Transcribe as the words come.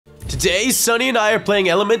Today, Sunny and I are playing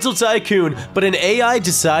Elemental Tycoon, but an AI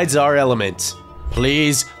decides our element.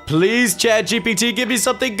 Please, please, ChatGPT, give me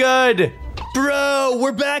something good. Bro,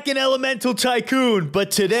 we're back in Elemental Tycoon, but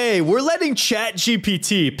today we're letting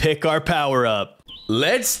ChatGPT pick our power up.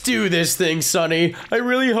 Let's do this thing, Sunny. I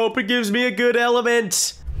really hope it gives me a good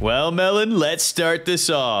element. Well, Melon, let's start this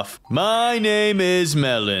off. My name is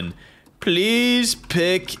Melon. Please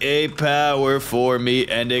pick a power for me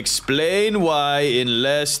and explain why in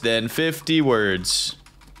less than 50 words.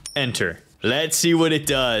 Enter. Let's see what it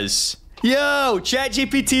does. Yo,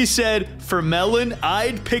 ChatGPT said, for Melon,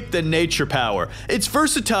 I'd pick the nature power. It's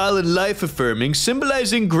versatile and life-affirming,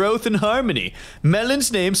 symbolizing growth and harmony.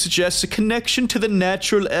 Melon's name suggests a connection to the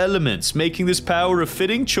natural elements, making this power a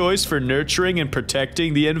fitting choice for nurturing and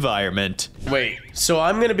protecting the environment. Wait, so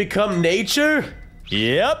I'm gonna become nature?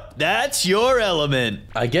 Yep, that's your element.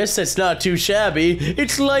 I guess that's not too shabby.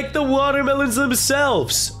 It's like the watermelons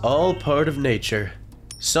themselves, all part of nature.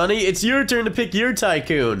 Sunny, it's your turn to pick your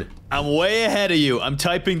tycoon. I'm way ahead of you. I'm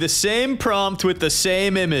typing the same prompt with the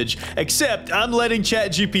same image, except I'm letting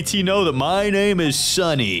ChatGPT know that my name is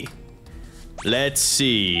Sunny. Let's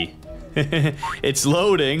see. It's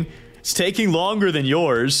loading. It's taking longer than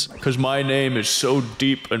yours, because my name is so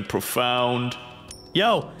deep and profound.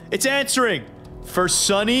 Yo, it's answering. For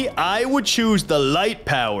Sunny, I would choose the light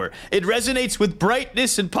power. It resonates with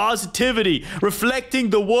brightness and positivity, reflecting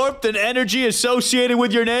the warmth and energy associated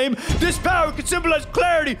with your name. This power can symbolize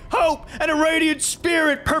clarity, hope, and a radiant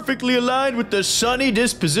spirit, perfectly aligned with the sunny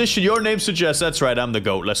disposition your name suggests. That's right, I'm the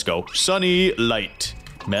GOAT. Let's go. Sunny Light.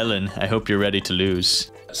 Melon, I hope you're ready to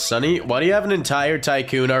lose. Sunny, why do you have an entire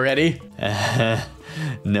tycoon already?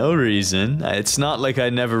 No reason. It's not like I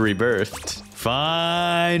never rebirthed.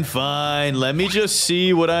 Fine, fine. Let me just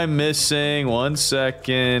see what I'm missing. 1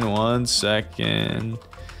 second, 1 second.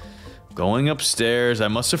 Going upstairs. I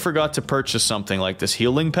must have forgot to purchase something like this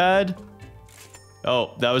healing pad.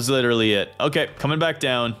 Oh, that was literally it. Okay, coming back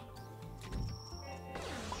down.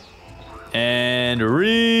 And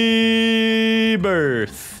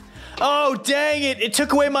rebirth. Oh, dang it. It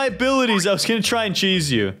took away my abilities. I was gonna try and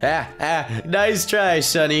cheese you. Nice try,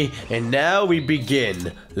 Sunny. And now we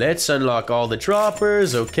begin. Let's unlock all the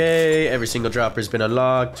droppers. Okay, every single dropper's been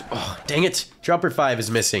unlocked. Oh, dang it. Dropper 5 is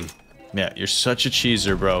missing. Yeah, you're such a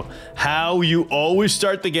cheeser, bro. How you always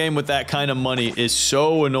start the game with that kind of money is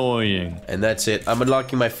so annoying. And that's it. I'm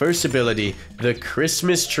unlocking my first ability, the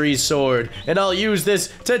Christmas Tree Sword. And I'll use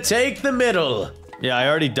this to take the middle. Yeah, I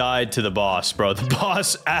already died to the boss, bro. The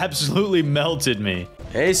boss absolutely melted me.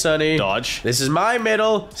 Hey, Sunny. Dodge. This is my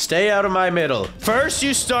middle. Stay out of my middle. First,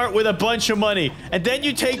 you start with a bunch of money, and then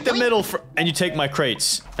you take the middle, and you take my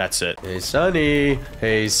crates. That's it. Hey, Sunny.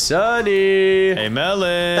 Hey, Sunny. Hey,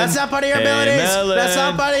 Melon. That's not part of your abilities. Melon. That's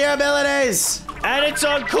not part of your abilities. And it's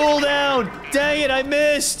on cooldown. Dang it, I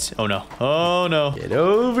missed. Oh, no. Oh, no. Get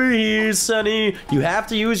over here, Sunny. You have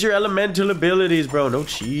to use your elemental abilities, bro. No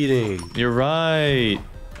cheating. You're right.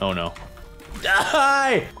 Oh, no.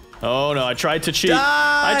 Die! Oh, no. I tried to cheat. Die!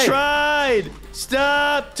 I tried.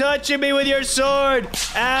 Stop touching me with your sword.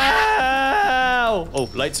 Ow! Oh,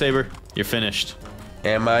 lightsaber. You're finished.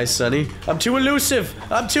 Am I, Sunny? I'm too elusive.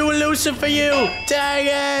 I'm too elusive for you.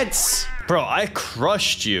 Dang it! Bro, I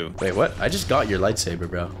crushed you. Wait, what? I just got your lightsaber,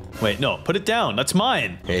 bro. Wait, no. Put it down. That's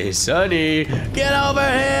mine. Hey, Sunny. Get over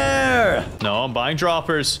here! No, I'm buying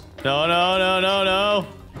droppers. No, no, no, no, no.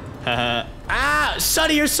 Ah,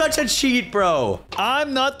 Sunny, you're such a cheat, bro.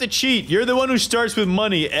 I'm not the cheat. You're the one who starts with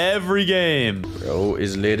money every game. Bro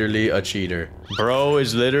is literally a cheater. Bro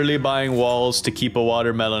is literally buying walls to keep a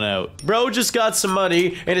watermelon out. Bro just got some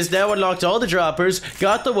money and has now unlocked all the droppers,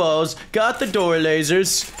 got the walls, got the door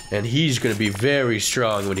lasers, and he's gonna be very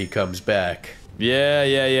strong when he comes back.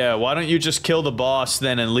 Yeah. Why don't you just kill the boss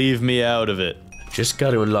then and leave me out of it? Just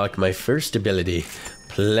gotta unlock my first ability,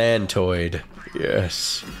 Plantoid.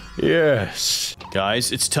 Yes.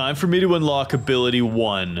 Guys, it's time for me to unlock ability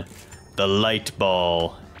 1. The light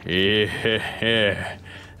ball. Yeah.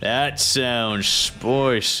 That sounds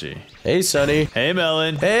spicy. Hey, Sunny. Hey,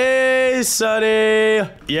 Melon. Hey, Sunny.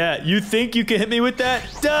 Yeah, you think you can hit me with that?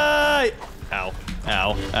 Die! Ow.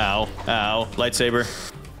 Ow. Ow. Ow. Lightsaber.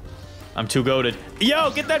 I'm too goated. Yo,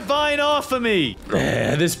 get that vine off of me!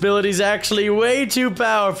 This ability's actually way too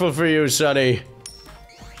powerful for you, Sunny.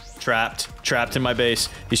 Trapped. Trapped in my base.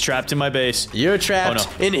 He's trapped in my base. You're trapped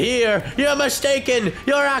Oh, no. in here. You're mistaken.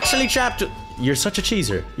 You're actually trapped. You're such a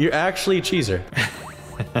cheeser. You're actually a cheeser.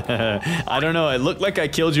 I don't know. It looked like I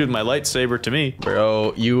killed you with my lightsaber to me.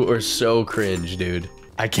 Bro, you are so cringe, dude.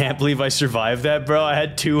 I can't believe I survived that, bro. I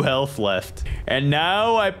had 2 health left. And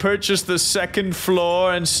now I purchased the 2nd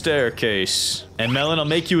floor and staircase. And Melon, I'll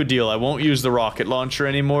make you a deal. I won't use the rocket launcher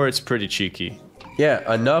anymore. It's pretty cheeky.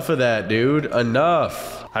 Yeah, enough of that, dude.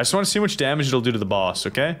 Enough. I just want to see how much damage it'll do to the boss,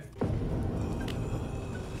 okay?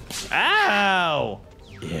 Ow!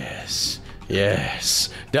 Yes. Yes.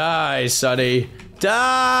 Die, Sonny.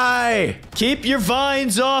 Die! Keep your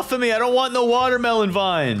vines off of me. I don't want no watermelon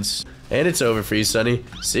vines. And it's over for you, Sonny.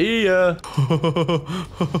 See ya.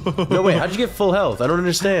 No, wait, how'd you get full health? I don't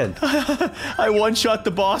understand. I one-shot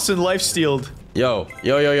the boss and life-stealed. Yo.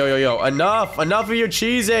 Enough of your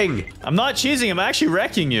cheesing. I'm not cheesing. I'm actually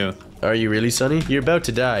wrecking you. Are you really, Sonny? You're about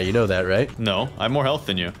to die. You know that, right? No, I have more health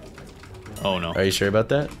than you. Oh, no. Are you sure about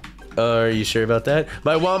that? Are you sure about that?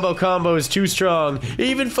 My wombo combo is too strong.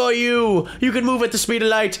 Even for you. You can move at the speed of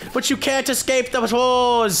light, but you can't escape the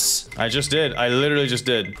wars. I just did. I literally just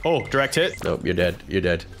did. Oh, direct hit? Nope, you're dead. You're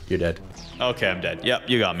dead. You're dead. Okay, I'm dead. Yep,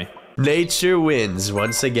 you got me. Nature wins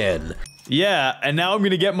once again. Yeah, and now I'm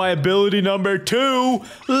gonna get my ability number 2,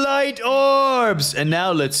 light orbs. And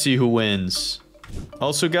now let's see who wins.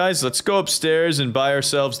 Also, guys, let's go upstairs and buy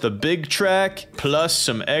ourselves the big track, plus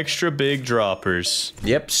some extra big droppers.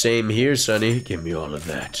 Yep, same here, Sonny. Give me all of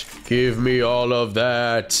that. Give me all of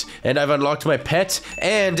that. And I've unlocked my pet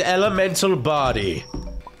and elemental body.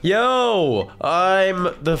 Yo, I'm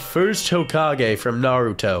the first Hokage from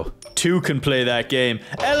Naruto. 2 can play that game.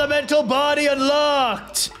 Elemental body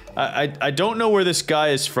unlocked! I don't know where this guy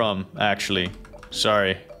is from, actually.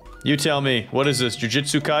 Sorry. You tell me, what is this,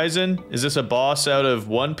 Jujutsu Kaisen? Is this a boss out of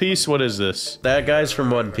One Piece? What is this? That guy's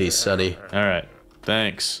from One Piece, Sonny. Alright,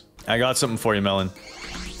 thanks. I got something for you, Melon.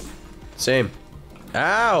 Same.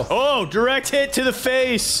 Ow! Oh, direct hit to the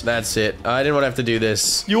face! That's it. I didn't want to have to do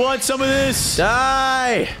this. You want some of this?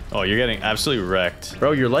 Die! Oh, you're getting absolutely wrecked.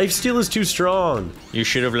 Bro, your lifesteal is too strong. You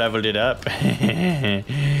should have leveled it up.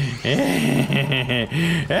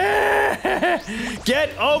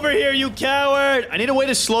 Get over here, you coward! I need a way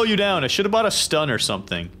to slow you down. I should have bought a stun or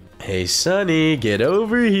something. Hey, Sonny, get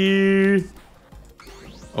over here.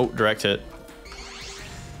 Oh, direct hit.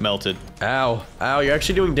 Melted. Ow. Ow, you're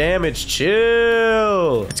actually doing damage.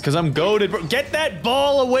 Chill. It's because I'm goated, bro. Get that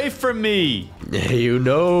ball away from me! You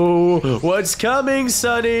know what's coming,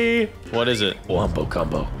 Sonny. What is it? Wombo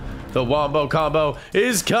combo. The wombo combo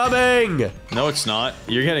is coming. No, it's not.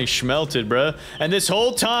 You're getting schmelted, bruh. And this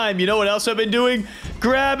whole time, you know what else I've been doing?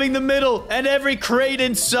 Grabbing the middle and every crate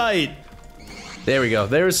in sight. There we go.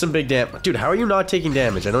 There is some big damage. Dude, how are you not taking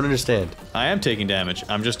damage? I don't understand. I am taking damage.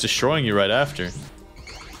 I'm just destroying you right after.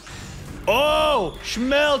 Oh!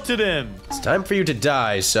 Schmelted him! It's time for you to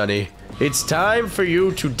die, Sonny. It's time for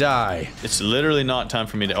you to die. It's literally not time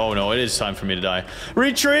for me to- Oh no, it is time for me to die.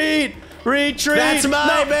 Retreat! Retreat! That's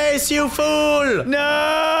my base, you fool! No!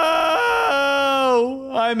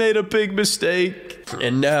 I made a big mistake.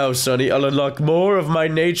 And now, Sonny, I'll unlock more of my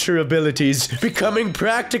nature abilities, becoming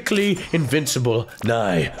practically invincible,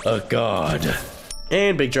 nigh a god.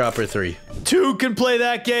 And Big Dropper 3. 2 can play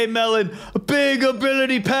that game, Melon. A big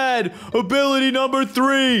ability pad. Ability number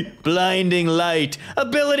 3. Blinding light.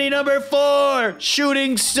 Ability number 4.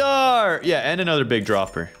 Shooting star. Yeah, and another big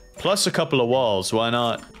dropper. Plus a couple of walls. Why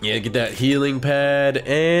not? Yeah, get that healing pad.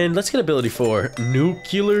 And let's get ability 4.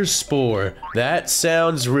 Nuclear spore. That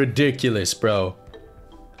sounds ridiculous, bro.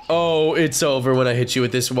 Oh, it's over when I hit you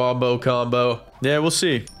with this wombo combo. Yeah, we'll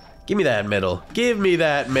see. Give me that middle. Give me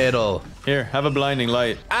that middle. Here, have a blinding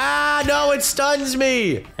light. Ah, no, it stuns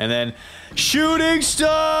me. And then, shooting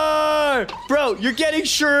star! Bro, you're getting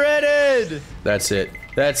shredded! That's it.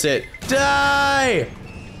 That's it. Die!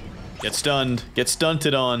 Get stunned. Get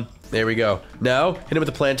stunted on. There we go. Now, hit him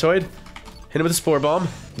with the plantoid. Hit him with the spore bomb.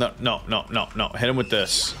 No. Hit him with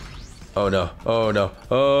this. Oh no. Oh no.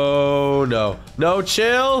 Oh no. No,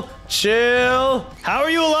 chill. Chill. How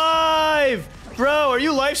are you alive? Bro, are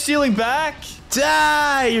you life-stealing back?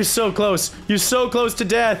 Die! You're so close. You're so close to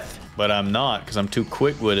death. But I'm not, because I'm too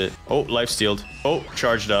quick with it. Oh, life-stealed. Oh,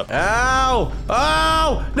 charged up. Ow!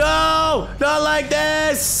 Oh! No! Not like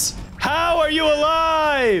this! How are you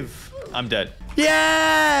alive? I'm dead.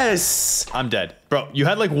 Yes! I'm dead. Bro, you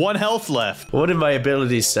had like 1 health left. One of my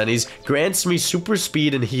abilities, Sonny's, grants me super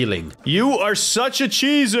speed and healing. You are such a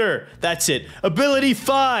cheeser. That's it. Ability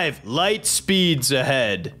 5. Light speeds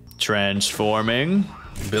ahead. Transforming.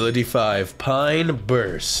 Ability 5, Pine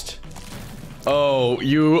Burst. Oh,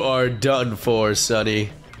 you are done for,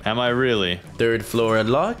 Sonny. Am I really? 3rd floor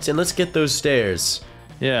unlocked, and let's get those stairs.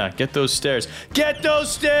 Yeah, get those stairs. Get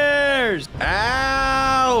those stairs!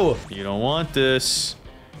 Ow! You don't want this.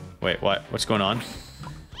 Wait, what? What's going on?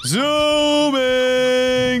 Zooming!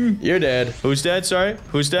 You're dead. Who's dead? Sorry.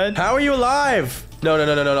 Who's dead? How are you alive? No,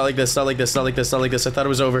 not like this, not like this, not like this, not like this. I thought it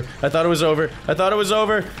was over. I thought it was over. I thought it was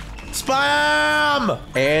over. Spam!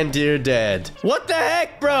 And you're dead. What the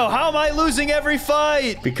heck, bro? How am I losing every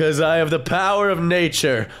fight? Because I have the power of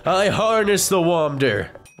nature. I harness the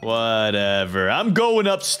wonder. Whatever. I'm going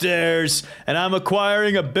upstairs, and I'm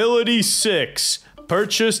acquiring ability 6.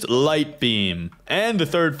 Purchased light beam. And the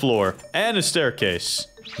 3rd floor. And a staircase.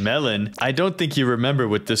 Melon, I don't think you remember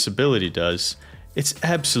what this ability does. It's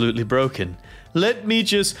absolutely broken. Let me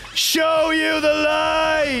just show you the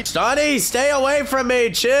light! Sonny, stay away from me,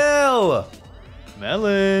 chill!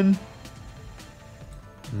 Melon.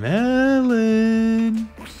 Melon.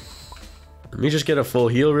 Let me just get a full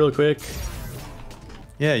heal real quick.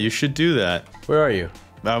 Yeah, you should do that. Where are you?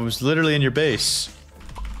 I was literally in your base.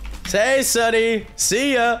 Hey, Sonny,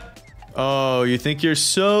 see ya! Oh, you think you're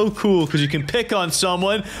so cool because you can pick on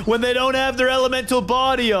someone when they don't have their elemental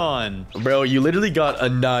body on. Bro, you literally got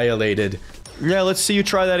annihilated. Yeah, let's see you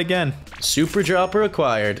try that again. Super dropper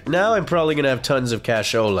acquired. Now I'm probably gonna have tons of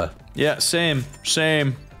cashola. Yeah, same.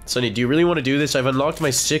 Sonny, do you really want to do this? I've unlocked my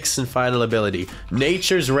 6th and final ability.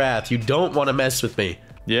 Nature's Wrath. You don't want to mess with me.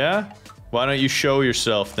 Yeah? Why don't you show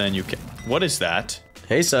yourself then? You can. What is that?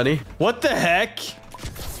 Hey, Sonny. What the heck?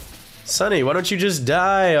 Sonny, why don't you just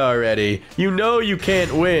die already? You know you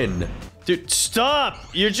can't win. Dude, stop!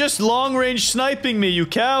 You're just long-range sniping me, you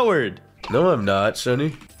coward! No, I'm not,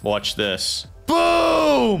 Sonny. Watch this.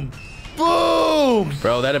 Boom! Boom!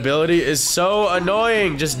 Bro, that ability is so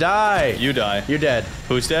annoying. Just die. You die. You're dead.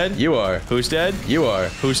 Who's dead? You are. Who's dead? You are.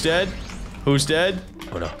 Who's dead? Who's dead?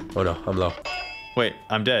 Oh no. Oh no. I'm low. Wait,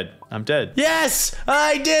 I'm dead. I'm dead. Yes!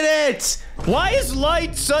 I did it! Why is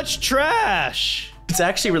light such trash? It's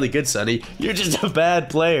actually really good, Sonny. You're just a bad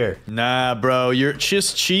player. Nah, bro. You're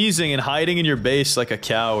just cheesing and hiding in your base like a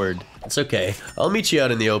coward. It's okay. I'll meet you out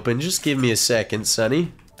in the open. Just give me a second,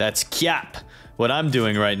 Sonny. That's cap. What I'm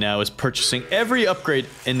doing right now is purchasing every upgrade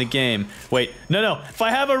in the game. Wait, no. If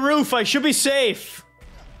I have a roof, I should be safe.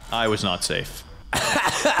 I was not safe.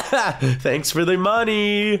 Thanks for the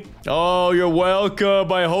money. Oh, you're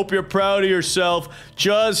welcome. I hope you're proud of yourself.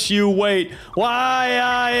 Just you wait. Why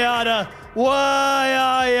I oughta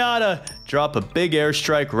drop a big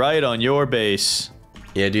airstrike right on your base.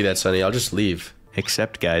 Yeah, do that, Sonny. I'll just leave.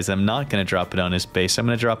 Except, guys, I'm not gonna drop it on his base. I'm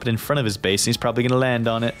gonna drop it in front of his base, and he's probably gonna land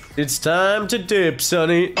on it. It's time to dip,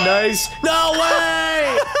 Sonny. Nice. No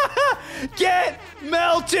way! Get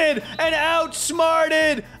melted and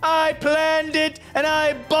outsmarted! I planned it, and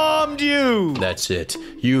I bombed you! That's it.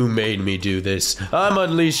 You made me do this. I'm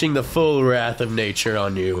unleashing the full wrath of nature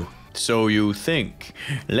on you. So you think.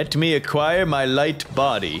 Let me acquire my light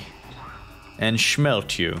body and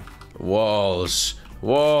smelt you. Walls,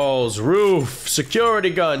 roof,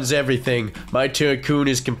 security guns, everything. My tycoon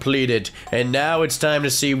is completed, and now it's time to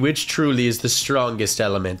see which truly is the strongest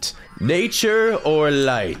element. Nature or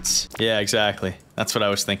light? Yeah, exactly. That's what I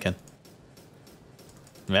was thinking.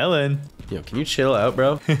 Melon. Yo, can you chill out,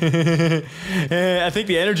 bro? I think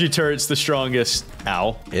the energy turret's the strongest.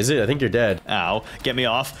 Ow. Is it? I think you're dead. Ow. Get me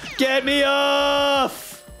off. Get me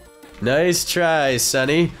off! Nice try,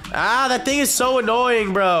 Sonny. Ah, that thing is so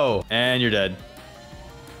annoying, bro. And you're dead.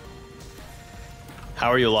 How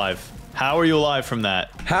are you alive? How are you alive from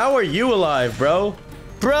that? How are you alive, bro?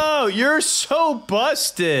 Bro, you're so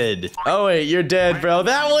busted. Oh, wait, you're dead, bro.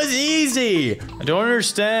 That was easy. I don't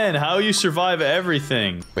understand how you survive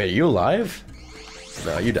everything. Wait, are you alive?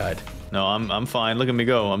 No, you died. No, I'm fine. Look at me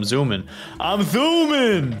go. I'm zooming. I'm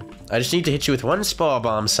zooming! I just need to hit you with one spore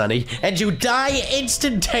bomb, Sonny, and you die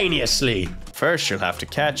instantaneously. First, you'll have to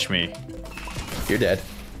catch me. You're dead.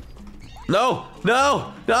 No,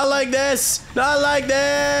 not like this, not like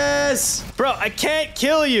this. Bro, I can't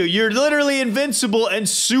kill you. You're literally invincible and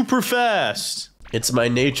super fast. It's my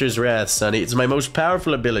nature's wrath, Sonny. It's my most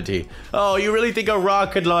powerful ability. Oh, you really think a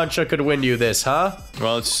rocket launcher could win you this, huh?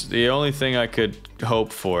 Well, it's the only thing I could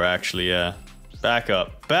hope for, actually, yeah. Back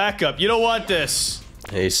up. Back up. You don't want this.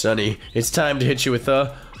 Hey, Sonny, it's time to hit you with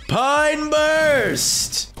a Pine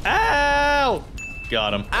Burst. Ow!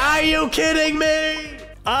 Got him. Are you kidding me?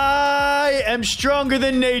 I am stronger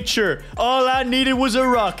than nature. All I needed was a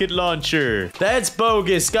rocket launcher. That's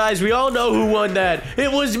bogus. Guys, we all know who won that.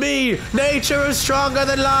 It was me. Nature is stronger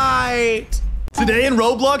than light. Today in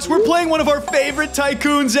Roblox, we're playing one of our favorite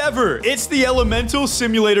tycoons ever. It's the Elemental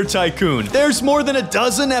Simulator Tycoon. There's more than a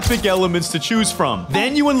dozen epic elements to choose from.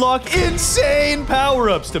 Then you unlock insane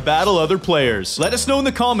power-ups to battle other players. Let us know in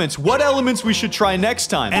the comments what elements we should try next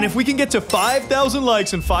time. And if we can get to 5,000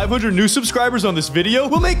 likes and 500 new subscribers on this video,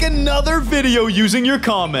 we'll make another video using your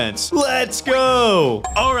comments. Let's go.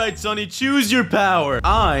 All right, Sonny, choose your power.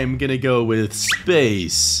 I'm gonna go with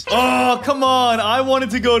space. Oh, come on. I wanted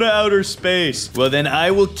to go to outer space. Well, then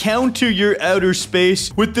I will counter your outer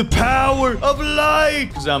space with the power of light.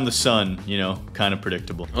 Because I'm the sun, you know, kind of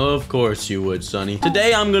predictable. Of course you would, Sonny.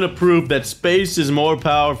 Today I'm gonna prove that space is more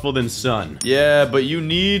powerful than sun. Yeah, but you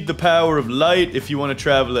need the power of light if you want to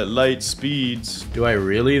travel at light speeds. Do I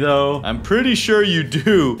really, though? I'm pretty sure you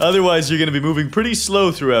do. Otherwise, you're going to be moving pretty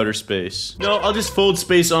slow through outer space. No, I'll just fold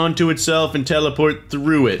space onto itself and teleport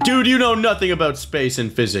through it. Dude, you know nothing about space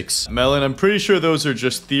and physics. Melon, I'm pretty sure those are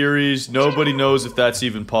just theories. Nobody knows if that's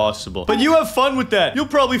even possible. But you have fun with that. You'll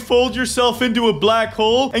probably fold yourself into a black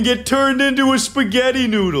hole and get turned into a spaghetti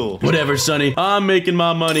noodle. Whatever, Sonny. I'm making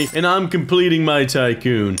my money, and I'm completing my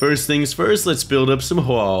tycoon. First things first, let's build up some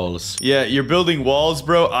walls. Yeah, you're building walls,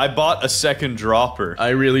 bro. I bought a second dropper. I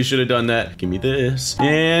really should have done that. Give me this.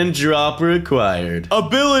 And dropper acquired.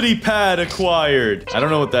 Ability pad acquired. I don't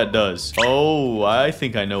know what that does. Oh, I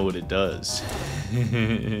think I know what it does.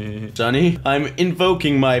 Sonny, I'm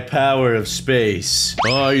invoking my power of space.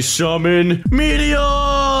 I summon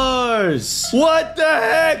meteors! What the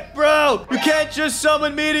heck, bro? You can't just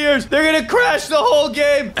summon meteors. They're gonna crash the whole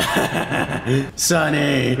game.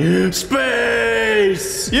 Sonny,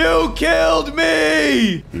 space! You killed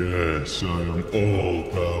me! Yes, I am all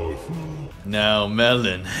powerful. Now,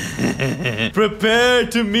 Melon, prepare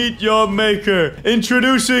to meet your maker.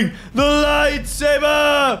 Introducing the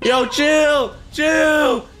lightsaber! Yo, chill!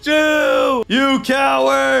 Chill! Chill! You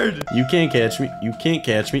coward! You can't catch me. You can't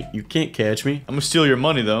catch me. You can't catch me. I'm gonna steal your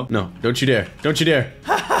money, though. No, don't you dare. Don't you dare.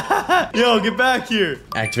 Yo, get back here.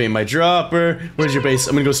 Activate my dropper. Where's your base?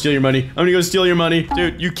 I'm gonna go steal your money. I'm gonna go steal your money.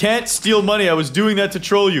 Dude, you can't steal money. I was doing that to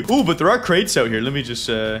troll you. Ooh, but there are crates out here. Let me just,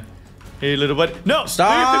 Hey, little buddy. No!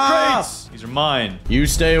 Stop! Leave the crates! These are mine. You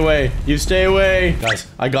stay away. You stay away. Guys,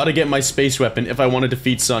 I gotta get my space weapon if I want to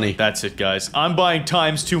defeat Sonny. That's it, guys. I'm buying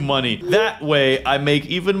 ×2 money. That way, I make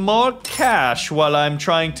even more cash while I'm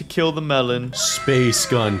trying to kill the melon. Space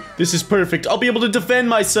gun. This is perfect. I'll be able to defend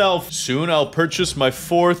myself. Soon, I'll purchase my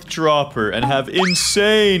 4th dropper and have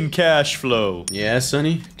insane cash flow. Yeah,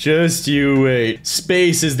 Sonny? Just you wait.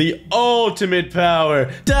 Space is the ultimate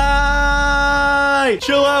power. Die!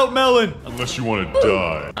 Chill out, melon. Unless you want to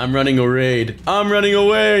die. I'm running a raid. I'm running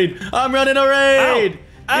a raid. I'm running a raid.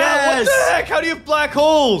 Ow, Yes! what the heck? How do you have black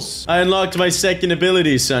holes? I unlocked my second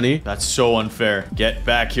ability, Sonny. That's so unfair. Get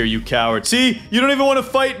back here, you coward. See? You don't even want to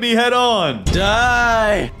fight me head on.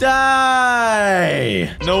 Die!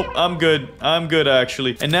 Die! Nope, I'm good. I'm good,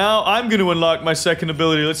 actually. And now I'm going to unlock my second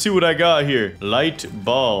ability. Let's see what I got here. Light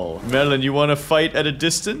ball. Melon, you want to fight at a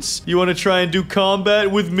distance? You want to try and do combat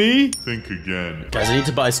with me? Think again. Guys, I need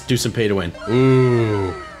to do some pay to win.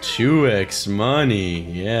 Ooh. 2x money.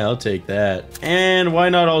 Yeah, I'll take that. And why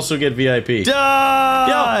not also get VIP?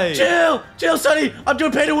 Die! Yo, chill! Chill, Sonny! I'm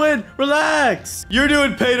doing pay to win! Relax! You're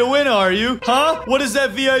doing pay to win, are you? Huh? What does that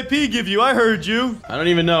VIP give you? I heard you. I don't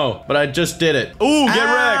even know, but I just did it. Ooh, get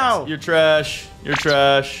Ow! wrecked. You're trash. You're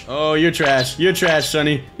trash. Oh, you're trash. You're trash,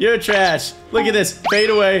 Sonny. You're trash. Look at this. Fade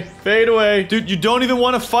away. Fade away. Dude, you don't even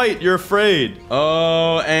want to fight. You're afraid.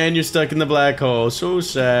 Oh, and you're stuck in the black hole. So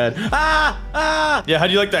sad. Ah! Ah! Yeah, how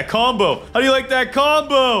do you like that combo? How do you like that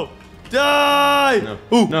combo? Die! No.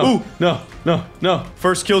 Ooh, No. ooh. No. No. No.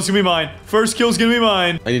 First kill's gonna be mine. First kill's gonna be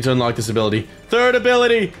mine. I need to unlock this ability. Third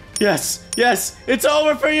ability. Yes. Yes. It's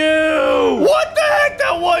over for you. What the heck?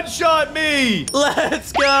 That one-shot me!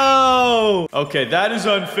 Let's go. Okay, that is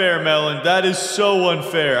unfair, Melon. That is so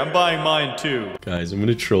unfair. I'm buying mine, too. Guys, I'm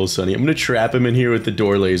gonna troll Sonny. I'm gonna trap him in here with the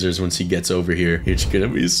door lasers once he gets over here. It's gonna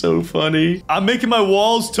be so funny. I'm making my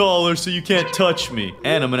walls taller so you can't touch me.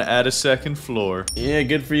 And I'm gonna add a second floor. Yeah,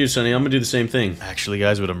 good for you, Sonny. I'm gonna do the same thing. Actually,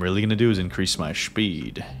 guys, what I'm really gonna do is increase my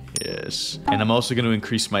speed. Yes. And I'm also gonna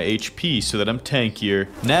increase my HP so that I'm tankier.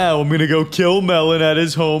 Now I'm gonna go kill Melon at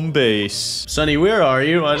his home base. Sonny, where are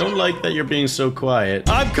you? I don't like that you're being so quiet.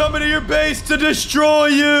 I'm coming to your base to destroy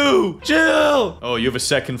you! Chill! Oh, you have a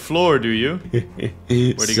second floor, do you? Where'd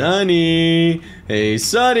he go? Sonny! Hey,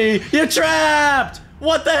 Sonny! You're trapped!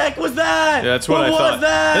 What the heck was that? Yeah, that's what I thought. What was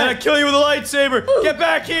that? Then I kill you with a lightsaber. Get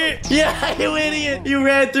back here. Yeah, you idiot. You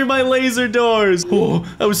ran through my laser doors. Oh,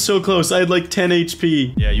 I was so close. I had like 10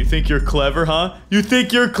 HP. Yeah, you think you're clever, huh? You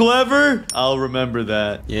think you're clever? I'll remember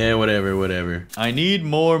that. Yeah, whatever. I need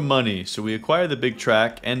more money, so we acquire the big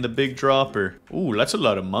track and the big dropper. Ooh, that's a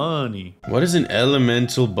lot of money. What is an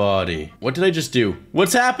elemental body? What did I just do?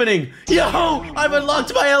 What's happening? Yo, I've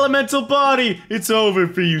unlocked my elemental body. It's over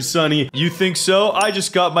for you, Sonny. You think so? I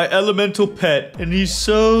just got my elemental pet, and he's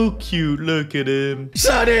so cute. Look at him.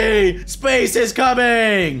 Sonny, space is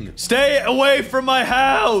coming. Stay away from my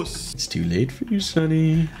house. It's too late for you,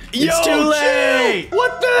 Sonny. Yo, It's too late. chill.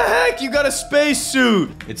 What the heck? You got a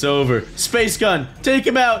spacesuit. It's over. Space gun. Take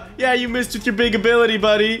him out. Yeah, you missed with your big ability,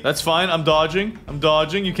 buddy. That's fine. I'm dodging.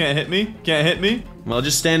 You can't hit me. Can't hit me. Well,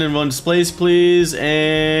 just stand in one place, please,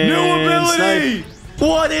 and... New ability! Snipe.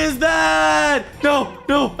 What is that? No,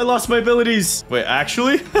 I lost my abilities. Wait,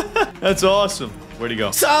 actually? That's awesome. Where'd he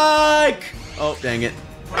go? Psych! Oh, dang it.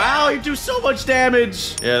 Ow, you do so much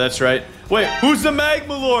damage. Yeah, that's right. Wait, who's the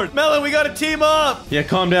Magma Lord? Melon, we gotta team up. Yeah,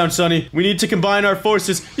 calm down, Sonny. We need to combine our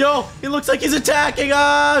forces. Yo, it looks like he's attacking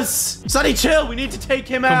us. Sonny, chill. We need to take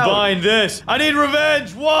him out. Combine this. I need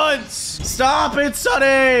revenge once. Stop it,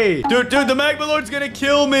 Sonny. Dude, the Magma Lord's gonna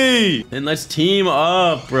kill me. Then let's team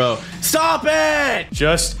up, bro. Stop it!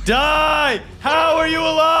 Just die. How are you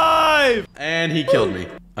alive? And he killed me.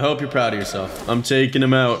 I hope you're proud of yourself. I'm taking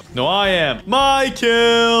him out. No, I am. My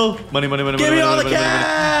kill. Money. Give me all the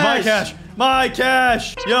cash. My cash. My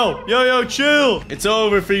cash. Yo, chill. It's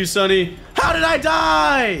over for you, Sonny. How did I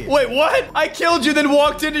die? Wait, what? I killed you, then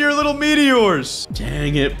walked into your little meteors.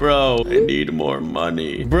 Dang it, bro. I need more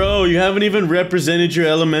money. Bro, you haven't even represented your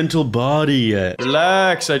elemental body yet.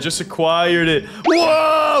 Relax, I just acquired it.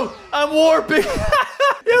 Whoa! I'm warping.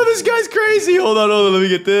 Yo, this guy's crazy. Hold on, let me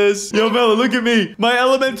get this. Yo, Melon, look at me. My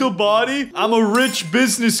elemental body. I'm a rich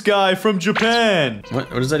business guy from Japan. What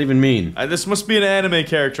does that even mean? This must be an anime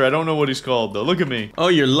character. I don't know what he's called, though. Look at me. Oh,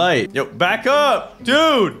 you're light. Yo, back up.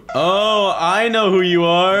 Dude. Oh, I know who you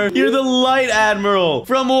are. You're the Light Admiral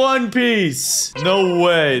from One Piece. No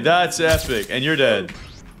way. That's epic. And you're dead.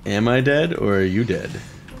 Am I dead or are you dead?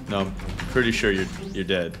 No, I'm pretty sure you're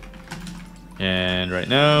dead. And right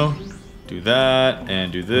now, do that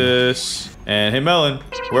and do this. And hey, Melon,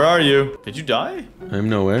 where are you? Did you die? I'm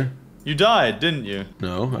nowhere. You died, didn't you?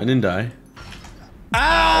 No, I didn't die.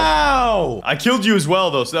 Ow! I killed you as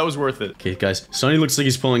well, though, so that was worth it. Okay, guys, Sonny looks like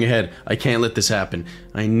he's pulling ahead. I can't let this happen.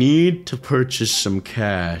 I need to purchase some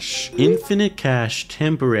cash. Infinite cash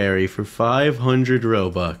temporary for 500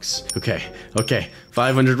 Robux. Okay,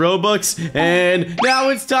 500 Robux, and now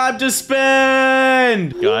it's time to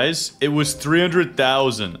spend! Guys, it was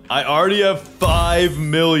 300,000. I already have 5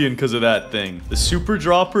 million because of that thing. The super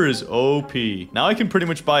dropper is OP. Now I can pretty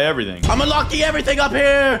much buy everything. I'm unlocking everything up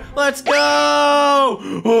here! Let's go!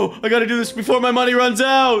 Oh, I gotta do this before my money runs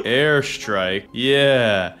out! Airstrike.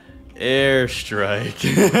 Yeah. Airstrike.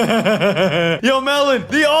 Yo, Melon,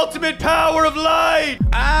 the ultimate power of light!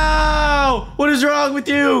 Ow! What is wrong with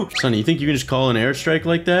you? Sonny, you think you can just call an airstrike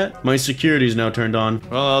like that? My security's now turned on.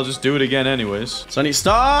 Well, I'll just do it again anyways. Sonny,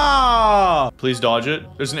 stop! Please dodge it.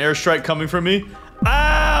 There's an airstrike coming for me.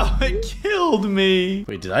 Ow! It killed me.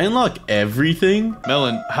 Wait, did I unlock everything?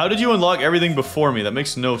 Melon, how did you unlock everything before me? That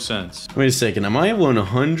makes no sense. Wait a second, am I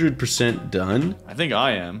 100% done? I think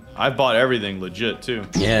I am. I bought everything legit, too.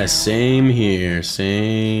 Yeah, same here.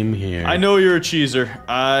 I know you're a cheeser.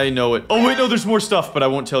 I know it. Oh, wait, no, there's more stuff, but I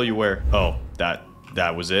won't tell you where. Oh, that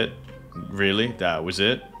was it? Really? That was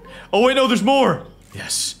it? Oh, wait, no, there's more.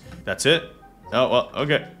 Yes, that's it. Oh, well,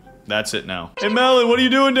 okay. That's it now. Hey, Melon, what are you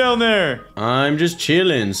doing down there? I'm just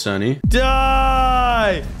chilling, Sonny.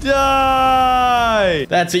 Die! Die!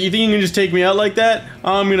 That's it. You think you can just take me out like that?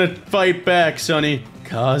 I'm gonna fight back, Sonny.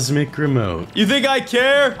 Cosmic remote. You think I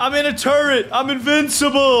care? I'm in a turret. I'm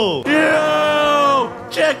invincible. Yo!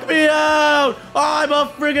 Check me out! I'm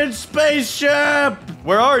a friggin' spaceship!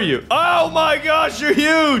 Where are you? Oh my gosh, you're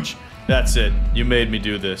huge! That's it. You made me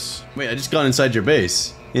do this. Wait, I just got inside your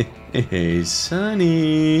base. Hey,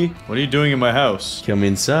 Sonny. What are you doing in my house? Come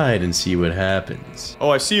inside and see what happens. Oh,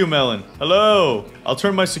 I see you, Melon. Hello. I'll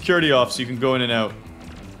turn my security off so you can go in and out.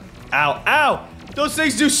 Ow, ow! Those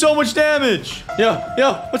things do so much damage! Yo,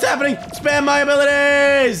 what's happening? Spam my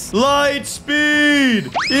abilities! Light speed!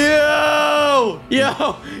 Yo!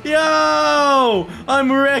 Yo! I'm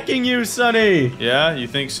wrecking you, Sonny! Yeah, you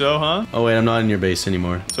think so, huh? Oh wait, I'm not in your base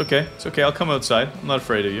anymore. It's okay. It's okay. I'll come outside. I'm not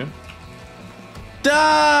afraid of you.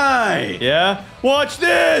 Die! Yeah? Watch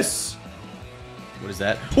this! What is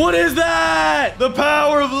that? What is that? The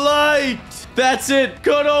power of light! That's it.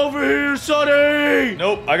 Cut over here, Sonny.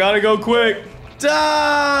 Nope, I gotta go quick.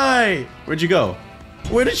 Die. Where'd you go?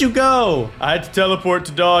 Where did you go? I had to teleport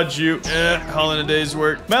to dodge you. Calling a day's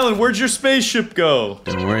work. Melon, where'd your spaceship go?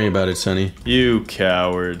 Don't worry about it, Sonny. You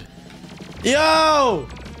coward. Yo!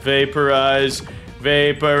 Vaporize.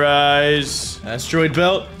 Vaporize. Asteroid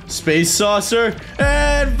belt, space saucer,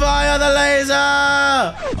 and fire the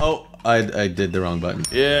laser! Oh, I did the wrong button.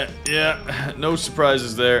 Yeah. No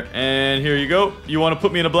surprises there. And here you go. You want to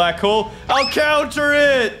put me in a black hole? I'll counter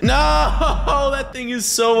it! No! That thing is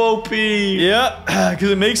so OP! Yeah, because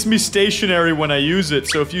it makes me stationary when I use it.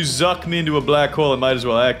 So if you zuck me into a black hole, I might as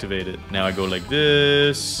well activate it. Now I go like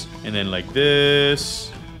this, and then like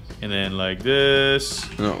this. And then like this.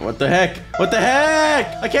 No, what the heck? What the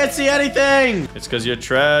heck? I can't see anything! It's because you're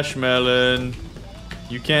trash, Melon.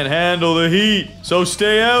 You can't handle the heat, so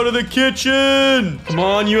stay out of the kitchen! Come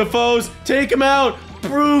on, UFOs! Take them out!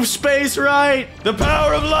 Prove space right! The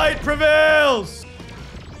power of light prevails!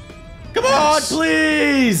 Come on,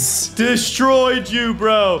 please! Destroyed you,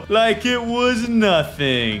 bro, like it was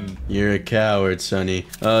nothing. You're a coward, Sonny.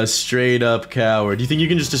 A straight up coward. You think you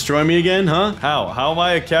can just destroy me again, huh? How? How am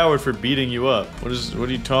I a coward for beating you up? What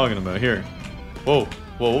are you talking about? Here. Whoa,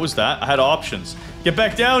 what was that? I had options. Get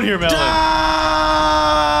back down here, Melon. Die!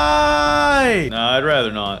 Nah, I'd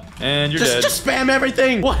rather not. And you're dead. Just spam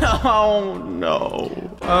everything! Oh, no.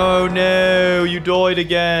 Oh no, you died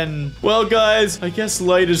again. Well, guys, I guess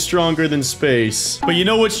light is stronger than space. But you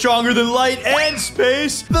know what's stronger than light and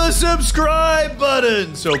space? The subscribe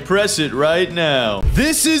button. So press it right now.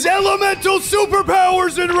 This is Elemental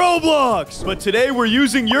Superpowers in Roblox. But today we're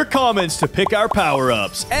using your comments to pick our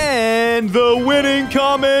power-ups. And the winning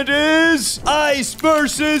comment is Ice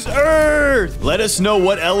versus Earth. Let us know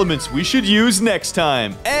what elements we should use next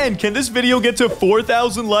time. And can this video get to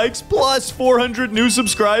 4,000 likes plus 400 new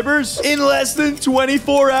subscribers in less than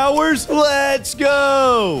 24 hours? Let's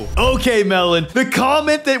go. Okay, Melon, the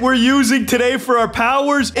comment that we're using today for our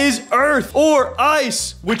powers is Earth or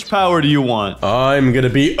Ice. Which power do you want? I'm gonna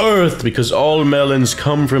be Earth because all melons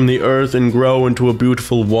come from the earth and grow into a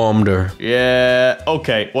beautiful wonder. Yeah,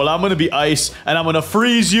 okay. Well, I'm gonna be Ice and I'm gonna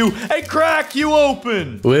freeze you and crack you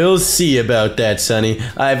open. We'll see about that, Sonny.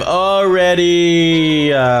 I've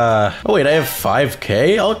already, oh wait, I have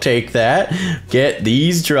 5K? I'll take that. Get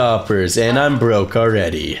these droppers, and I'm broke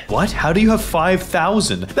already. What? How do you have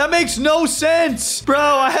 5,000? That makes no sense. Bro,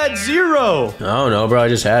 I had 0. Oh no, bro, I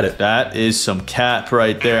just had it. That is some cap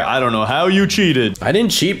right there. I don't know how you cheated. I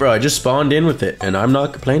didn't cheat, bro. I just spawned in with it, and I'm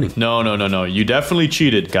not complaining. No. You definitely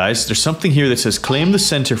cheated. Guys, there's something here that says claim the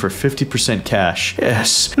center for 50% cash.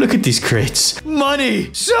 Yes. Look at these crates. Money.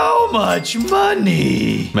 So much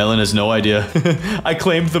money. Melon has no idea. I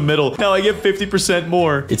claimed the middle. Now I get 50%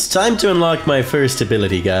 more. It's time to unlock my first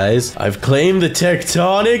ability, guys. I've claimed the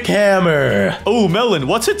tectonic hammer. Oh, Melon,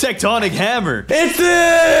 what's a tectonic hammer? It's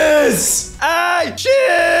this! Ay,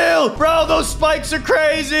 chill! Bro, those spikes are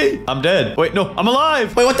crazy. I'm dead. Wait, no, I'm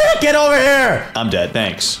alive. Wait, what the heck? Get over here! I'm dead.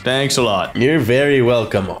 Thanks. Thanks a lot. You're very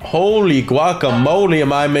welcome. Holy guacamole,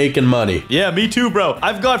 am I making money. Yeah, me too, bro.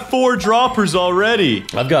 I've got 4 droppers already.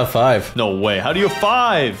 I've got 5. No way. How do you have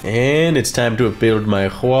 5? And it's time to build my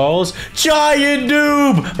walls. Giant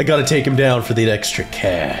noob! I gotta take him down for the extra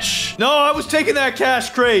cash. No, I was taking that cash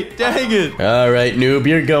crate. Dang it. Alright, noob,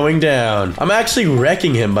 you're going down. I'm actually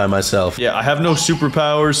wrecking him by myself. Yeah, I have no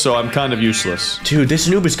superpowers, so I'm kind of useless. Dude, this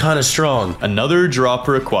noob is kind of strong. Another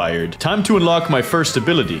dropper acquired. Time to unlock my first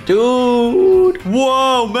ability. Dude!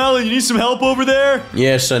 Whoa, Melon, you need some help over there?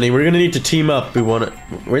 Yeah, Sonny, we're gonna need to team up. We wanna...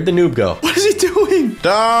 Where'd the noob go? What is he doing?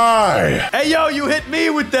 Die! Hey, yo, you hit me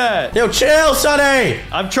with that. Yo, chill, Sonny!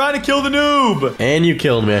 I'm trying to kill the noob. And you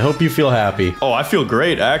killed me. I hope you feel happy. Oh, I feel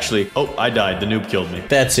great, actually. Oh, I died. The noob killed me.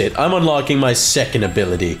 That's it. I'm unlocking my second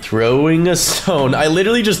ability. Throwing a stone. I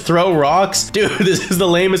literally just throw rocks. Dude, this is the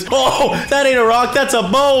lamest. Oh, that ain't a rock. That's a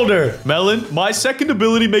boulder. Melon, my second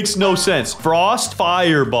ability makes no sense. Frost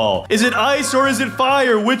Fireball. Is it ice or is it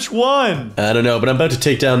fire? Which one? I don't know, but I'm about to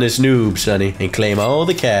take down this noob, Sonny, and claim all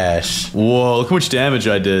the cash. Whoa, look how much damage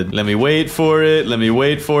I did. Let me wait for it. Let me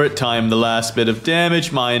wait for it. Time the last bit of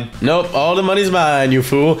damage. Mine. Nope, all the money's mine, you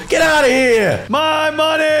fool. Get out of here. My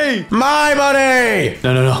money! My money!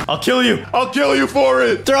 No. I'll kill you. I'll kill you for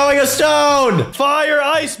it. Throwing a stone. Fire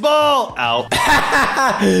ice ball. Ow.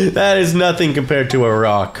 That is nothing compared to a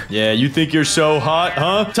rock. Yeah, you think you're so hot,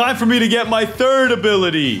 huh? Time for me to get my third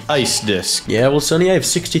ability. Ice disc. Yeah, well, Sonny, I have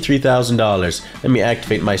 $63,000. Let me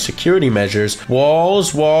activate my security measures. Walls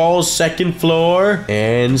walls, second floor,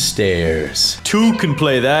 and stairs. 2 can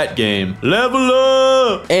play that game. Level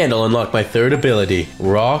up! And I'll unlock my third ability,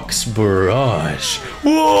 Rock's Barrage.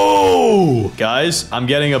 Whoa! Guys, I'm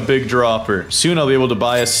getting a big dropper. Soon I'll be able to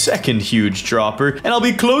buy a second huge dropper, and I'll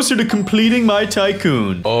be closer to completing my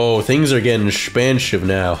tycoon. Oh, things are getting expensive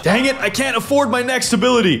now. Dang it, I can't afford my next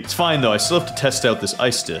ability. It's fine though, I still have to test out this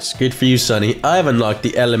ice disc. Good for you, Sonny. I've unlocked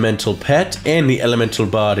the elemental pet and the elemental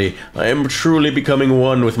body. I am truly becoming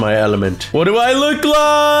one with my element. What do I look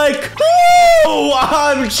like? Oh,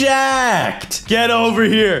 I'm jacked. Get over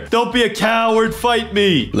here. Don't be a coward, fight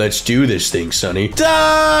me. Let's do this thing, Sonny.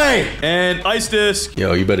 Die! And ice disc.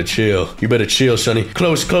 Yo, you better chill. You better chill, Sonny.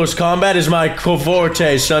 Close combat is my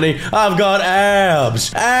forte, Sonny. I've got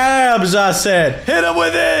abs. Abs, I said. Hit him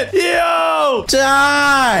with it. Yo!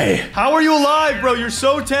 Die! How are you alive, bro? You're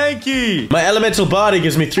so tanky. My elemental body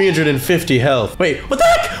gives me 350 health. Wait, what the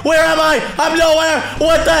heck? Where am I? I'm nowhere.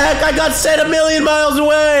 What the heck? I got sent a million miles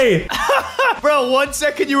away. Bro, 1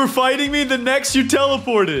 second you were fighting me, the next you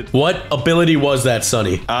teleported. What ability was that,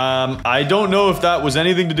 Sonny? I don't know if that was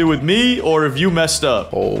anything to do with me or if you messed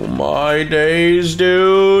up. Oh my days,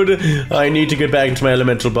 dude. I need to get back into my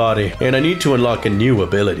elemental body, and I need to unlock a new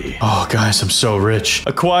ability. Oh, guys, I'm so rich.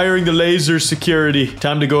 Acquiring the laser security.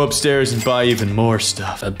 Time to go upstairs and buy even more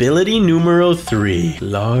stuff. Ability numero 3,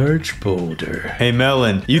 Large Boulder. Hey,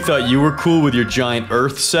 Melon, you thought you were cool with your giant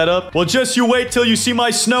Earth setup? Well, just you wait till you see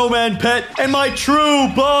my snowman pet and my true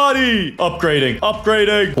body.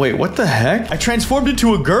 Upgrading. Wait, what the heck? I transformed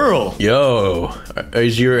into a girl. Yo,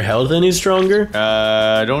 is your health any stronger?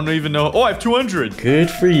 I don't even know. Oh, I have 200. Good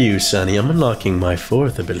for you, Sonny. I'm unlocking my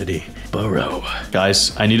 4th ability, Burrow.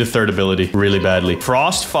 Guys, I need a 3rd ability really badly.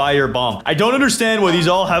 Frost, fire, bomb. I don't understand why these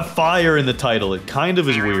all have fire in the title. It kind of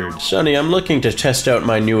is weird. Sonny, I'm looking to test out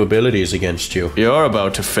my new abilities against you. You're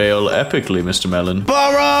about to fail epically, Mr. Melon.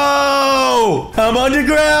 Burrow! I'm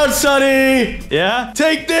underground, Sonny! Yeah?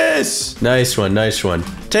 Take this! Nice one.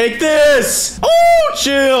 Take this! Oh,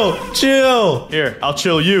 chill! Here, I'll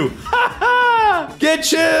chill you. Ha ha! Get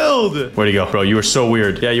chilled! Where'd he go? Bro, you were so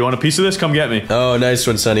weird. Yeah, you want a piece of this? Come get me. Oh, nice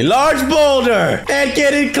one, Sonny. Large boulder! And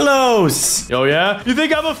getting close! Oh, yeah? You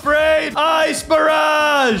think I'm afraid? Ice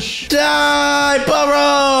barrage! Die,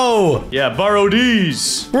 Burrow! Yeah, borrow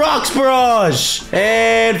these. Rocks barrage!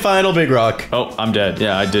 And final big rock. Oh, I'm dead.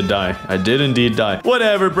 Yeah, I did die. I did indeed die.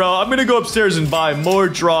 Whatever, bro. I'm gonna go upstairs and buy more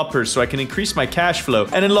droppers so I can increase my cash flow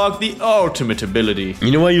and unlock the ultimate ability.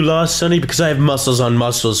 You know why you lost, Sonny? Because I have muscles on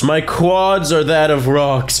muscles. My quads are that of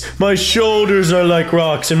rocks. My shoulders are like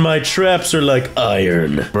rocks, and my traps are like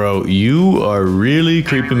iron. Bro, you are really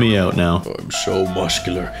creeping me out now. I'm so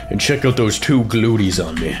muscular. And check out those 2 glutes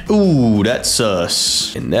on me. Ooh, that's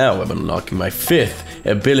sus. And now I'm unlocking my 5th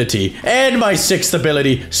ability and my 6th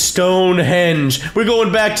ability, Stonehenge. We're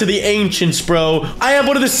going back to the ancients, bro. I have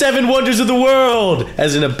one of the 7 wonders of the world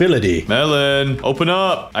as an ability. Melon, open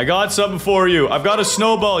up. I got something for you. I've got a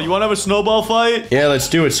snowball. You want to have a snowball fight? Yeah, let's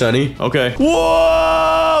do it, Sonny. Okay.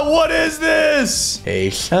 Whoa! What is this? Hey,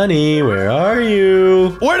 Sonny, where are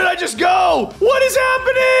you? Where did I just go? What is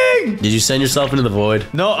happening? Did you send yourself into the void?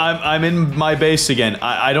 No, I'm in my base again.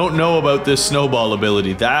 I don't know about this snowball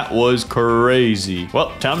ability. That was crazy.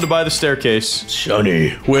 Well, time to buy the staircase.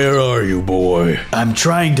 Sonny, where are you, boy? I'm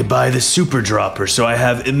trying to buy the super dropper so I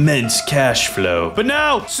have immense cash flow. But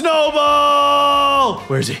now, snowball!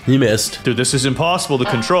 Where is he? You missed. Dude, this is impossible to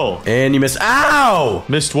control. And you missed. Ow!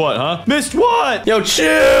 Missed what, huh? Missed what? Yo,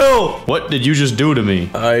 chill! What did you just do to me?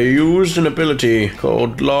 I used an ability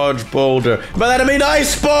called Large Boulder. By that I mean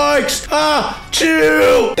ice spikes! Ah!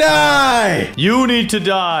 Chill! Die! You need to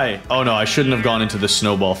die. Oh no, I shouldn't have gone into the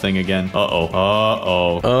snowball thing again. Uh-oh.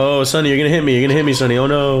 Uh-oh. Oh, Sonny, you're gonna hit me. You're gonna hit me, Sonny. Oh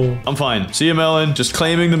no. I'm fine. See you, Melon. Just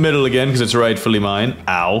claiming the middle again because it's rightfully mine.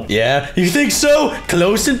 Ow. Yeah? You think so?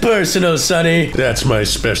 Close and personal, Sonny. That's my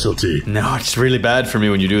specialty. No, it's really bad for me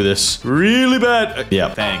when you do this. Really bad.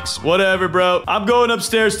 Yeah, thanks. Whatever, bro. I'm going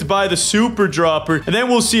upstairs to buy the super dropper, and then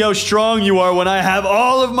we'll see how strong you are when I have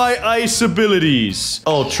all of my ice abilities.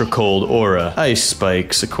 Ultra cold aura. Ice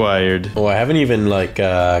spikes acquired. Oh, I haven't even, like,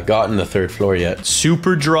 gotten the 3rd floor yet.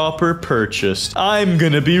 Super dropper purchased. I'm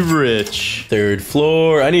gonna be rich. 3rd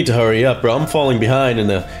floor. I need to hurry up, bro. I'm falling behind in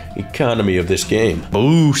the economy of this game.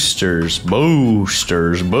 Boosters,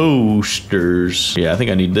 boosters, boosters. Yeah, I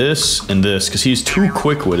think I need this and this because he's too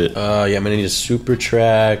quick with it. Yeah, I'm gonna need a super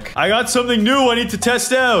track. I got something new I need to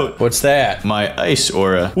test out. What's that? My ice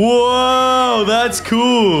aura. Whoa, that's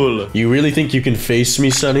cool. You really think you can face me,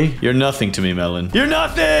 Sonny? You're nothing to me, Melon. You're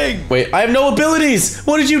nothing! Wait, I have no abilities!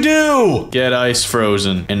 What did you do? Get ice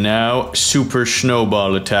frozen. And now, super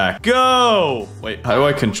snowball attack. Go! Wait, how do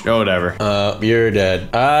I control? Oh, whatever. You're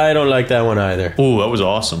dead. I don't like that one either. Ooh, that was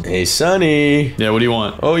awesome. Hey, Sonny. Yeah, what do you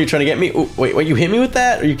want? Oh, you're trying to get me? Ooh, wait, you hit me with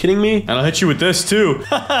that? Are you kidding me? And I'll hit you with this, too.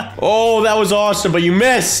 Oh, that was awesome, but you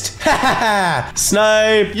missed.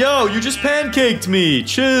 Snipe. Yo, you just pancaked me.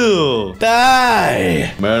 Chill.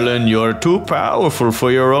 Die. Melon, you're too powerful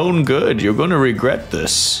for your own good. You're gonna regret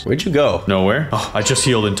this. Where'd you go? Nowhere. Oh, I just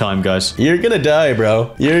healed in time, guys. You're gonna die,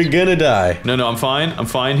 bro. You're gonna die. No, I'm fine. I'm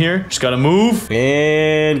fine here. Just gotta move.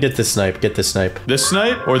 And get the snipe. Get the snipe. This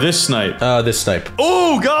snipe or this snipe? This snipe.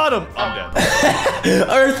 Oh, got him. I'm dead.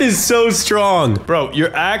 Earth is so strong. Bro,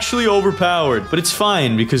 you're actually overpowered. But it's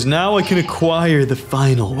fine because now I can acquire the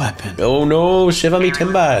final weapon. Oh no, Shiva me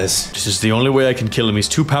timbers. This is the only way I can kill him. He's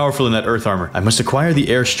too powerful in that earth armor. I must acquire the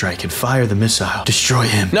airstrike and fire the missile. Destroy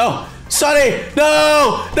him. No. Sonny!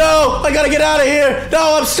 No! No! I gotta get out of here!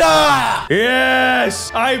 No, I'm stuck!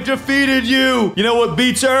 Yes! I've defeated you! You know what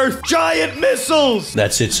beats Earth? Giant missiles!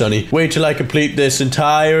 That's it, Sonny. Wait till I complete this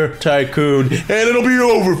entire tycoon, and it'll be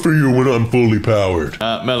over for you when I'm fully powered.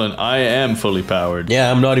 Melon, I am fully powered.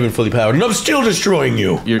 Yeah, I'm not even fully powered, and I'm still destroying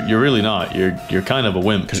you. You're really not. You're kind of a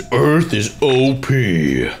wimp. Because Earth is OP.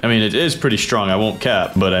 I mean, it is pretty strong, I won't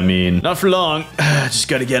cap. But I mean, not for long. Just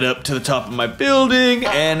gotta get up to the top of my building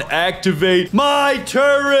and activate my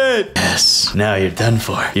turret! Yes, now you're done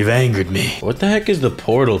for. You've angered me. What the heck is the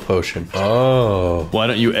portal potion? Oh. Why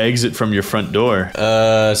don't you exit from your front door?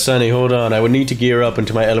 Sonny, hold on. I would need to gear up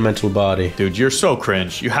into my elemental body. Dude, you're so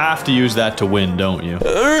cringe. You have to use that to win, don't you?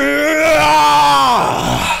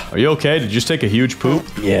 Are you okay? Did you just take a huge poop?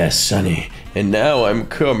 Yes, Sonny. And now I'm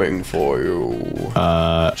coming for you.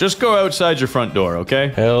 Just go outside your front door, okay?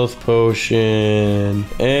 Health potion.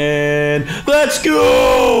 And let's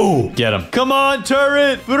go! Get him. Come on,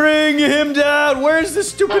 turret! Bring him down! Where's the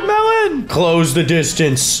stupid melon? Close the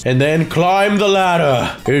distance and then climb the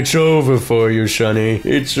ladder. It's over for you, Sonny.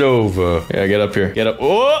 It's over. Yeah, get up here. Get up.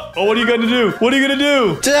 Oh, what are you gonna do? What are you gonna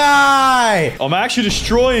do? Die! I'm actually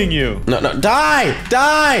destroying you. No, die!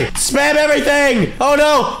 Die! Spam everything! Oh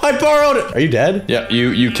no! I borrowed it! Are you dead? Yeah,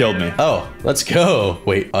 you killed me. Oh, let's go.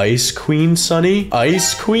 Wait, Ice Queen, Sonny?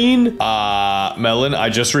 Ice Queen? Melon, I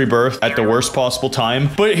just rebirthed at the worst possible time.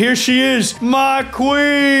 But here she is, my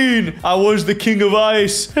queen! I was the king of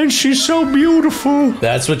ice, and she's so beautiful.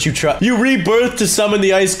 That's what you try. You rebirthed to summon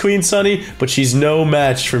the Ice Queen, Sonny, but she's no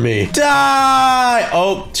match for me. Die!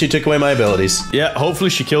 Oh, she took away my abilities. Yeah, hopefully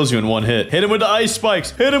she kills you in one hit. Hit him with the ice spikes.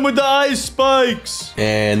 Hit him with the ice spikes.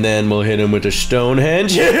 And then we'll hit him with a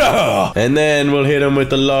Stonehenge. Yeah! And then we'll hit him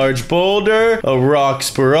with a large boulder, a rocks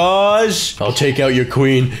barrage. I'll take out your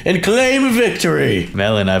queen and claim victory.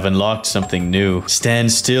 Melon, I've unlocked something new.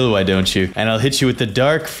 Stand still, why don't you? And I'll hit you with the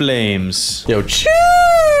dark flames. Yo, chill!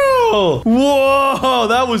 Whoa,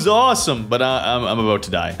 that was awesome. But I'm about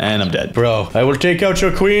to die, and I'm dead. Bro, I will take out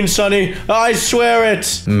your queen, Sonny. I swear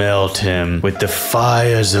it. Melt him with the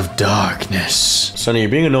fires of darkness. Sonny, you're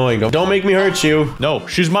being annoying. Don't make me hurt you. No,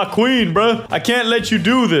 she's my queen, bruh. I can't let you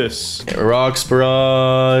do this. Rocks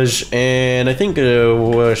barrage, and I think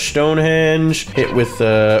Stonehenge hit with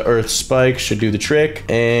Earth Spike should do the trick.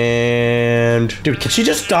 And dude, can she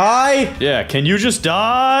just die? Yeah, can you just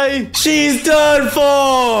die? She's done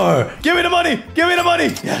for. Give me the money. Give me the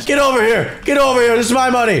money. Yes. Get over here. Get over here. This is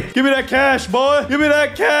my money. Give me that cash, boy. Give me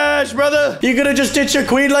that cash, brother. You gonna just ditch your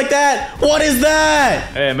queen like that? What is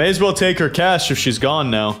that? Hey, I may as well take her cash if she's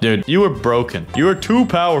gone now. Dude, you were broken. You were too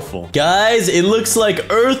powerful. Guys, it looks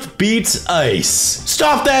like Earth beats ice.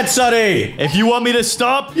 Stop that, Sonny! If you want me to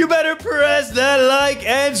stop, you better press that like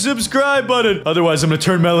and subscribe button. Otherwise, I'm gonna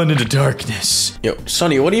turn Melon into darkness. Yo,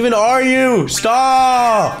 Sonny, what even are you?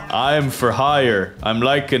 Stop! I am for hire. I'm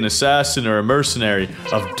like an assassin or a mercenary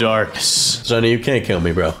of darkness. Sonny, you can't kill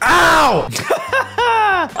me, bro. Ow!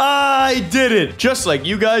 I did it! Just like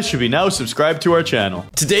you guys should be now subscribed to our channel.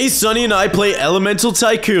 Today, Sonny and I play Elemental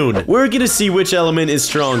Tycoon. We're gonna see which element is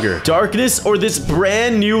stronger, darkness or this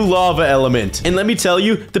brand new lava element. And let me tell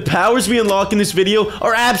you, the powers we unlock in this video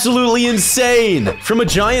are absolutely insane. From a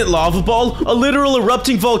giant lava ball, a literal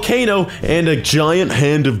erupting volcano, and a giant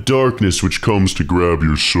hand of Darkness which comes to grab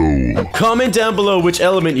your soul. Comment down below which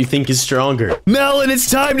element you think is stronger. Melon, it's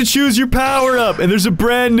time to choose your power up, and there's a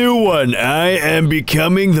brand new one. I am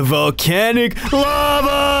becoming becoming the volcanic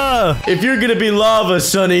lava! If you're gonna be lava,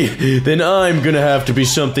 Sonny, then I'm gonna have to be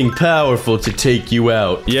something powerful to take you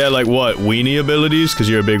out. Yeah, like what? Weenie abilities? Because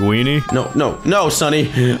you're a big weenie? No,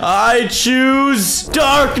 Sonny. I choose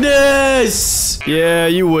darkness! Yeah,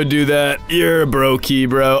 you would do that. You're a brokey,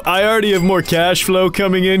 bro. I already have more cash flow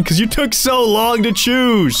coming in because you took so long to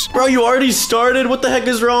choose. Bro, you already started? What the heck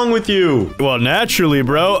is wrong with you? Well, naturally,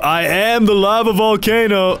 bro. I am the lava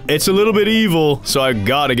volcano. It's a little bit evil, so I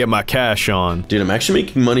gotta get my cash on. Dude, I'm actually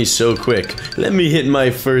making money so quick. Let me hit my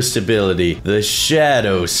first ability, the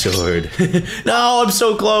Shadow Sword. No, I'm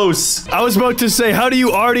so close. I was about to say, how do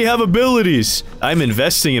you already have abilities? I'm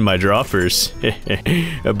investing in my droppers.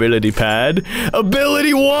 Ability pad.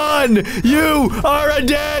 Ability 1! You are a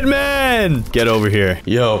dead man! Get over here.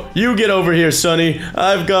 Yo, you get over here, Sonny.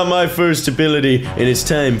 I've got my first ability, and it's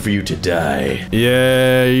time for you to die.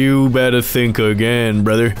 Yeah, you better think again,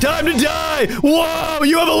 brother. Time to die! Whoa,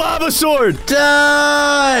 you have a lava sword!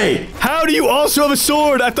 Die! How do you also have a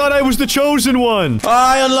sword? I thought I was the chosen one.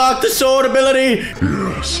 I unlocked the sword ability!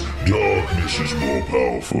 Yes, darkness is more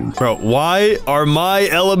powerful. Bro, why are my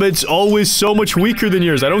elements always so much weaker than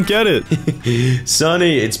yours? I don't get it.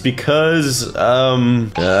 Sonny, it's because,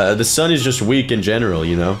 the sun is just weak in general,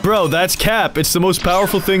 you know? Bro, that's cap. It's the most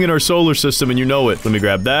powerful thing in our solar system, and you know it. Let me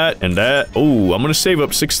grab that and that. Oh, I'm gonna save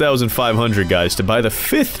up 6,500, guys, to buy the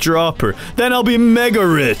 5th dropper. Then I'll be mega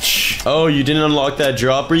rich. Oh, you didn't unlock that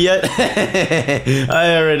dropper yet?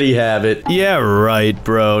 I already have it. Yeah, right,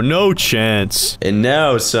 bro. No chance. And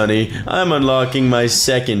now, Sonny, I'm unlocking my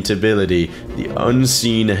second ability, the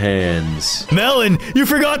Unseen Hands. Melon, you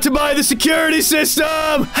forgot to buy the security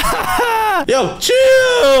system! Yo,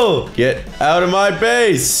 chill! Get out of my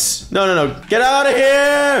base! No, get out of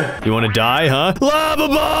here! You wanna die, huh? Lava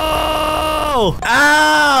ball!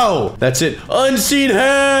 Ow! That's it, Unseen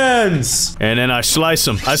Hands! And then I slice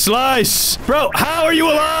him. I slice! Bro, how are you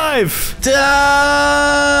alive?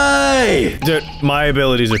 Die! Dude, my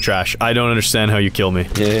abilities are trash. I don't understand how you kill me.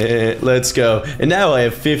 Let's go. And now I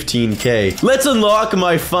have 15k. Let's unlock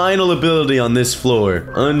my final ability on this floor.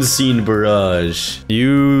 Unseen Barrage.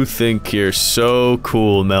 You think you're so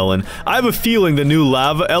cool, Melon. I have a feeling the new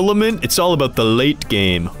lava element, it's all about the late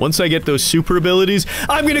game. Once I get those super abilities,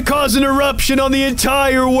 I'm gonna cause an eruption on the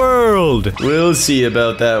entire world. We'll see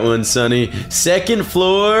about that one, Sonny. Second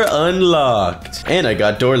floor unlocked. And I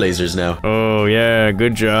got door lasers now. Oh, yeah,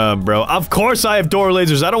 good job, bro. Of course I have door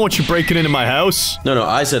lasers. I don't want you breaking into my house. No,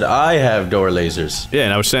 I said I have door lasers. Yeah,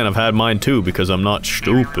 and I was saying I've had mine too because I'm not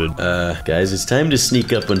stupid. Guys, it's time to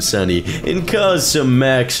sneak up on Sonny and cause some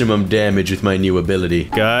maximum damage with my new ability.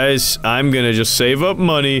 Guys, I'm gonna just save up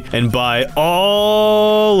money and buy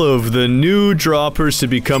all of the new droppers to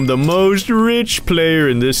become the most rich player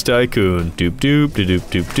in this tycoon. Doop doop doop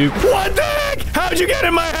doop doop. What the heck? How'd you get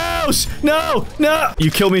in my house? No!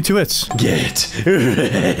 You killed me 2 hits. Get.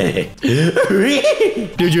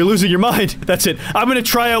 Dude, you're losing your mind. That's it. I'm gonna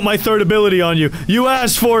try out my 3rd ability on you. You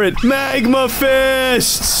asked for it. Magma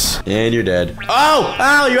fists! And you're dead. Oh!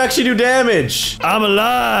 Ow! You actually do damage! I'm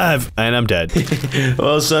alive! And I'm dead.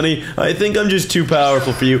 Well, Sonny, I think I'm just too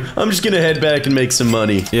powerful for you. I'm just gonna head back and make some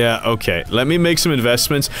money. Yeah, okay. Let me make some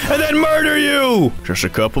investments and then murder you! Just a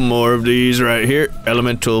couple more of these right here.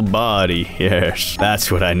 Elemental body. Yes, that's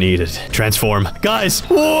what I needed. Transform. Guys!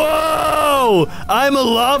 Whoa! I'm a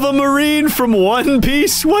lava marine from One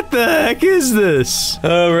Piece? What the heck is this?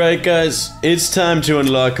 Alright, guys. It's time to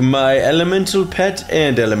unlock my elemental pet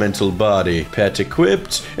and elemental body. Pet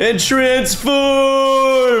equipped and transform!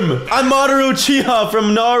 I'm Mamoru Uchiha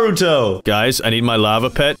from Naruto. Guys, I need my lava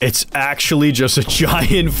pet. It's actually just a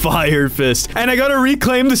giant fire fist. And I gotta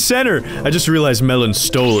reclaim the center. I just realized Melon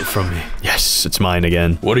stole it from me. Yes, it's mine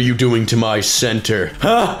again. What are you doing to my center?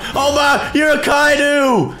 Huh? Oh my, you're a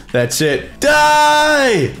Kaido! That's it.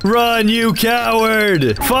 Die! Run, you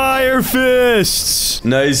coward! Fire fists!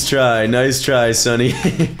 Nice try, Sonny.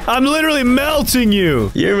 I'm literally melting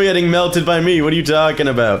you! You're getting melted by me, what are you talking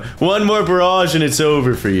about? One more barrage and it's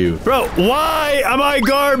over for you. Bro, why am I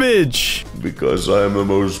garbage? Because I am the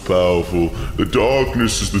most powerful. The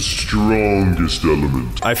darkness is the strongest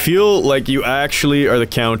element. I feel like you actually are the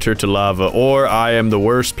counter to lava, or I am the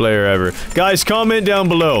worst player ever. Guys, comment down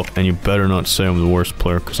below. And you better not say I'm the worst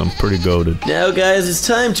player, because I'm pretty goated. Now, guys, it's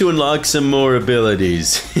time to unlock some more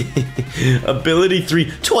abilities. Ability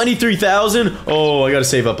 3, 23,000? Oh, I gotta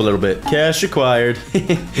save up a little bit. Cash acquired.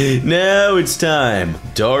 Now it's time.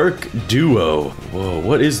 Dark Duo. Whoa,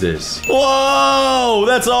 what is this? Whoa,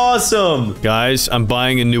 that's awesome! Guys, I'm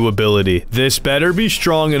buying a new ability. This better be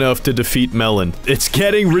strong enough to defeat Melon. It's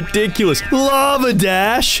getting ridiculous. Lava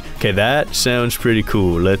Dash! Okay, that sounds pretty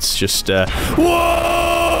cool. Let's just,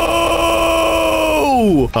 Whoa!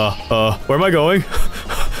 Whoa! Where am I going?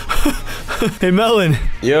 Hey, Melon.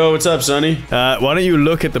 Yo, what's up, Sonny? Why don't you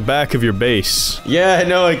look at the back of your base? Yeah, I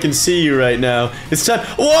know, I can see you right now. It's time-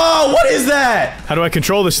 Whoa, what is that? How do I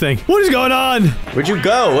control this thing? What is going on? Where'd you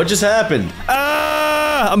go? What just happened? Ah!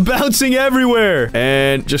 I'm bouncing everywhere!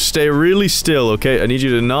 And just stay really still, okay? I need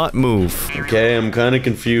you to not move. Okay, I'm kind of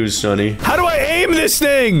confused, Sonny. How do I aim this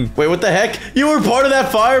thing? Wait, what the heck? You were part of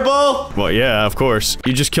that fireball? Well, yeah, of course.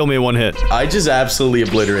 You just killed me in one hit. I just absolutely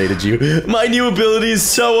obliterated you. My new ability is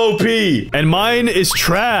so OP. And mine is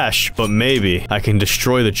trash, but maybe I can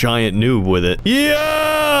destroy the giant noob with it.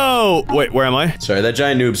 Yo! Wait, where am I? Sorry, that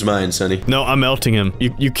giant noob's mine, Sonny. No, I'm melting him.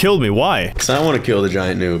 You killed me. Why? Because I want to kill the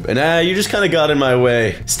giant noob. And you just kind of got in my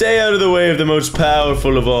way. Stay out of the way of the most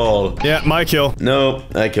powerful of all. Yeah, my kill. No,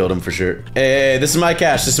 I killed him for sure. Hey, this is my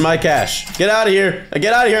cash. This is my cash. Get out of here.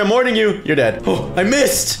 Get out of here. I'm warning you. You're dead. Oh, I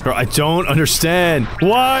missed. Bro, I don't understand.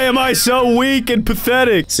 Why am I so weak and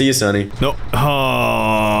pathetic? See you, Sonny. No.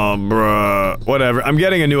 Oh, bruh. Whatever. I'm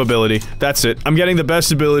getting a new ability. That's it. I'm getting the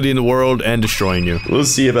best ability in the world and destroying you. We'll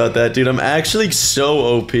see about that, dude. I'm actually so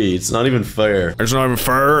OP. It's not even fair. It's not even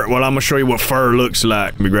fur. Well, I'm gonna show you what fur looks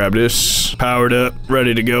like. Let me grab this. Powered up.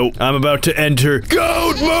 Ready to go. I'm about to enter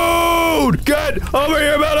goat mode! Get over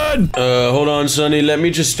here, Melon! Hold on, Sonny. Let me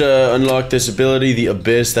just, unlock this ability, the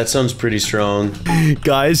Abyss. That sounds pretty strong.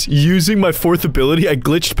 Guys, using my 4th ability, I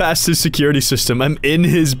glitched past his security system. I'm in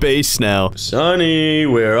his base now. Sonny,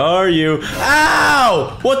 where are you?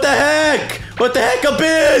 Ow! What the heck? What the heck,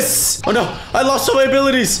 Abyss? Oh no, I lost all my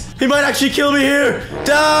abilities. He might actually kill me here.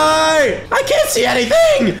 Die! I can't see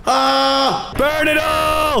anything! Ah! Burn it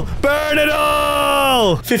all! Burn it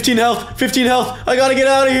all! 15 health, 15 health. I gotta get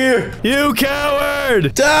out of here. You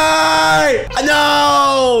coward! Die!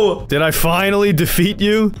 No! Did I finally defeat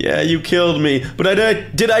you? Yeah, you killed me. But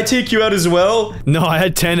did I take you out as well? No, I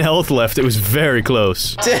had 10 health left. It was very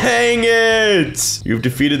close. Dang it! You've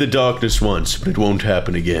defeated the darkness once, but it won't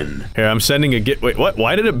happen again. Here, I'm sending a gift. Wait, what?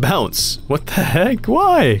 Why did it bounce? What the heck?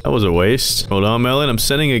 Why? That was a waste. Hold on, Melon. I'm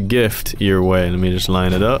sending a gift your way. Let me just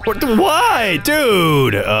line it up. Why?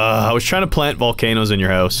 Dude! I was trying to plant volcanoes in your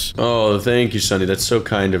house. Oh, thank you, Sonny. That's so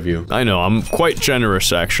kind of you. I know. I'm quite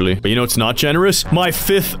generous, actually. But you know what's not generous? My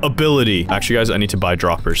 5th ability. Actually, guys, I need to buy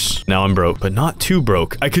droppers. Now I'm broke, but not too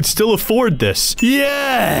broke. I could still afford this.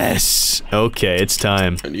 Yes! Okay, it's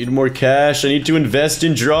time. I need more cash. I need to invest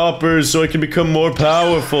in droppers so I can become more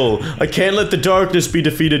powerful. I can't let the darkness be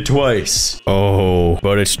defeated twice. Oh,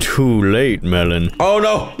 but it's too late, Melon. Oh,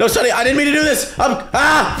 no. No, Sonny, I didn't mean to do this.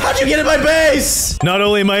 How'd you get in my base? Not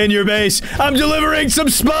only am I in your base, I'm delivering some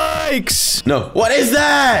spikes! No, what is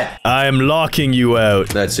that? I am locking you out.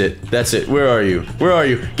 That's it. That's it. Where are you? Where are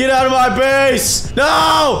you? Get out of my base!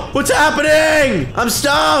 No! What's happening? I'm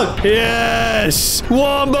stuck! Yes!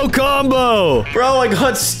 Wombo combo! Bro, I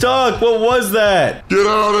got stuck. What was that? Get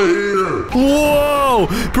out of here! Whoa!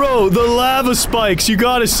 Bro, the lava spikes. You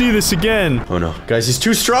gotta see this again. Oh no. Guys, he's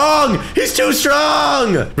too strong! He's too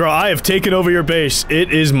strong! Bro, I have taken over your base.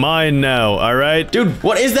 It is mine now, alright? Dude,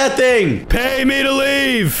 what is that thing? Pay me to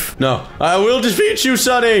leave! No, I will defeat you,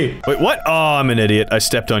 Sonny! Wait, what? Oh, I'm an idiot. I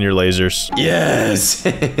stepped on your lasers. Yes!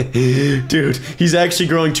 Dude, he's actually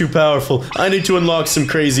growing too powerful. I need to unlock some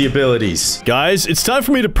crazy abilities. Guys, it's time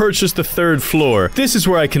for me to purchase the 3rd floor. This is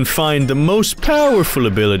where I can find the most powerful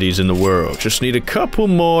abilities in the world. Just need a couple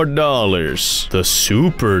more dollars. The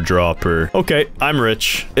super dropper. Okay, I'm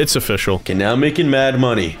rich. It's official. Okay, now making mad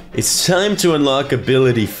money. It's time to unlock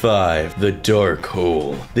ability 5, the dark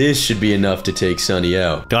hole. This should be enough to take Sonny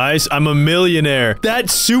out. Guys, I'm a millionaire. That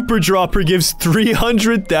super dropper gives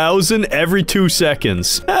 300,000 every 2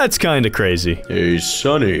 seconds. That's kinda crazy. Hey,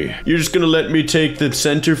 Sonny, you're just gonna let me take the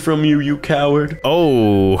center from you, you coward?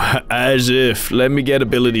 Oh, as if. Let me get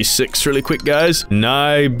ability 6 really quick, guys.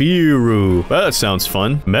 Nibiru. Well, that sounds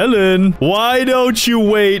fun. Melon, why don't you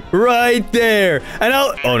wait right there? And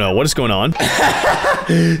I'll- Oh no, what is going on?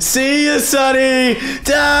 See ya, Sonny!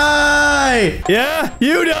 Die! Yeah?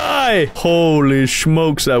 You die! Holy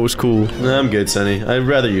smokes, that was cool. I'm good, Sonny. I'd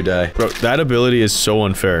rather you die. Bro, that ability is so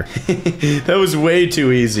unfair. That was way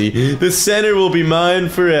too easy. The center will be mine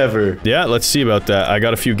forever. Yeah, let's see about that. I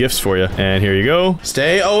got a few gifts for you. And here you go.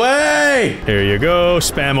 Stay away! Here you go.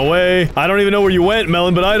 Spam away. I don't even know where you went,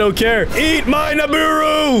 Melon, but I don't care. Eat my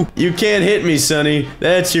Nibiru! You can't hit me, Sonny.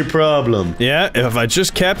 That's your problem. Yeah, if I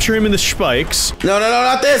just capture him in the spikes. No,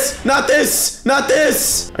 not this! Not this! Not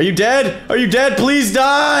this! Are you dead? Are you dead? Please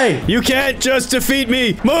die! You can't just defeat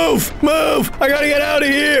me. Move! Move! I gotta get out of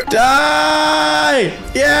here. Die!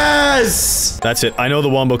 Yes! That's it. I know the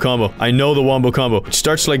wombo combo. I know the wombo combo. It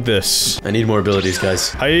starts like this. I need more abilities,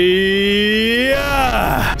 guys. Hi-ya!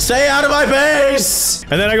 Stay out of my base!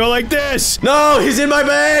 And then I go like this. No, he's in my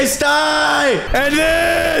base! Die! And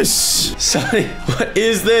this! Sonny, what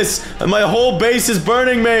is this? My whole base is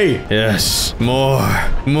burning me! Yes. More.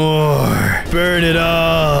 More. Burn it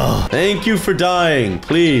all. Thank you for dying.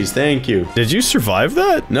 Please, thank you. Did you survive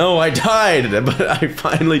that? No, I died, but I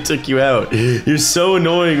finally took you out. You're so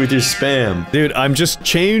annoying with your spam. Dude, I'm just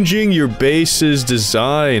changing your base's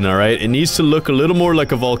design, alright? It needs to look a little more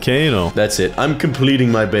like a volcano. That's it. I'm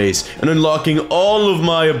completing my base and unlocking all of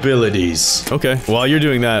my abilities. Okay. While you're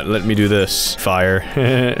doing that, let me do this. Fire.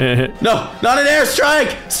 No, not an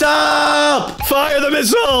airstrike! Stop! Fire the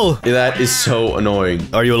missile! That is so annoying.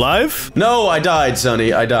 Are you alive? No, I died,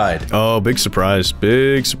 Sonny. I died. Oh, big surprise.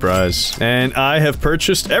 Big surprise. And I have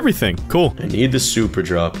purchased everything. Cool. I need the super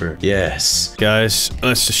dropper. Yes. Guys,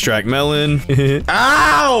 let's distract Melon.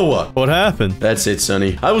 Ow! What happened? That's it,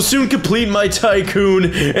 Sonny. I will soon complete my tycoon,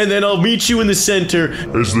 and then I'll meet you in the center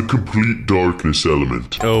As the complete darkness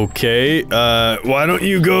element. Okay, why don't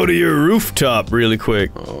you go to your rooftop really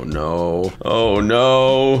quick? Oh no. Oh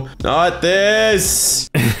no. Not this.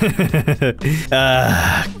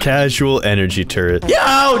 Casual energy turret.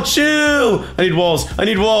 Yo, chill! I need walls. I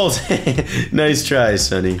need walls. Nice try,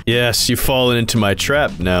 Sonny. Yes, you've fallen into my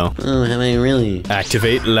trap now. Oh, have I really?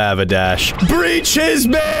 Activate lava dash. Breach his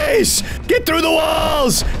base! Get through the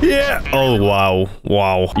walls! Yeah! Oh, wow.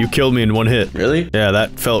 Wow. You killed me in one hit. Really? Yeah,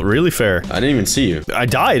 that felt really fair. I didn't even see you. I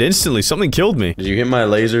died instantly. Something killed me. Did you hit my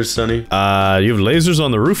lasers, Sonny? You have lasers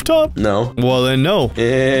on the rooftop? No. Well, then no.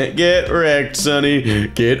 Get wrecked, Sonny.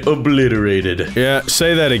 Get obliterated. Yeah,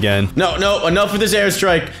 say that again. No, enough with this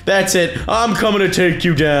airstrike. That's it. I'm coming to take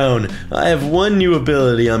you down. I have one new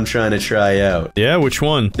ability I'm trying to try out. Yeah, which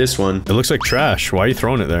one? This one. It looks like trash. Why are you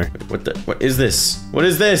throwing it there? What is this? What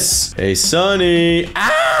is this? Hey, Sonny.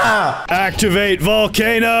 Ah! Activate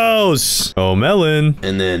volcanoes! Oh, Melon.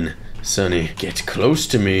 And then, Sonny, get close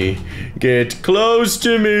to me. Get close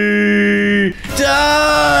to me.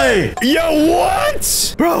 Die! Yo,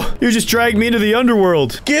 what? Bro, you just dragged me into the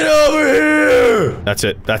underworld. Get over here! That's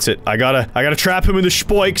it. That's it. I gotta trap him in the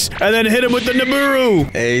spikes and then hit him with the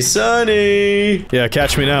Nibiru. Hey, Sonny. Yeah,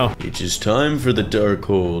 catch me now. It's just time for the dark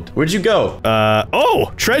hold. Where'd you go?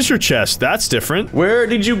 Oh, treasure chest. That's different. Where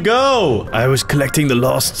did you go? I was collecting the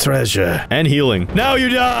lost treasure and healing. Now you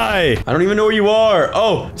die. I don't even know where you are.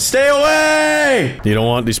 Oh, stay away! You don't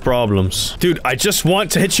want these problems. Dude, I just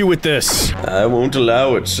want to hit you with this. I won't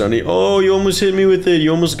allow it, Sonny. Oh, you almost hit me with it.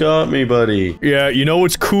 You almost got me, buddy. Yeah, you know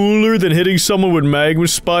what's cooler than hitting someone with magma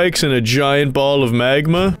spikes and a giant ball of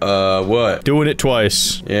magma? What? Doing it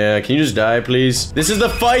twice. Yeah, can you just die, please? This is the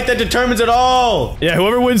fight that determines it all! Yeah,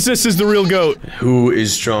 whoever wins this is the real goat. Who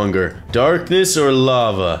is stronger? Darkness or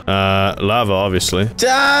lava? Lava, obviously.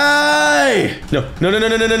 Die! No,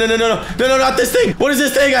 not this thing! What is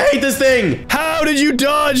this thing? I hate this thing! How did you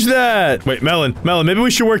dodge that? Wait, Melon, maybe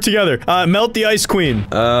we should work together. Melt the Ice Queen.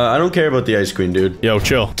 I don't care about the Ice Queen, dude. Yo,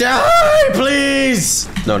 chill. Die, please!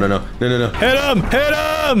 No. Hit him! Hit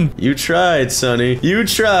him! You tried, Sonny. You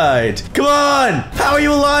tried. Come on! How are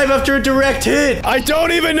you alive after a direct hit? I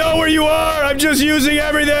don't even know where you are! I'm just using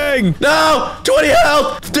everything! No! 20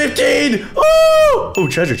 health! 15! Ooh! Oh,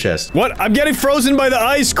 treasure chest. What? I'm getting frozen by the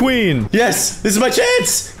Ice Queen! Yes! This is my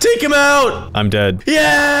chance! Take him out! I'm dead.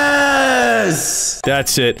 Yes!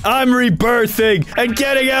 That's it. I'm rebirthing and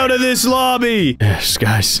getting out of this lobby! Yes,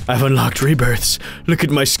 guys. I've unlocked rebirths. Look at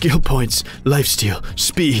my skill points. Lifesteal,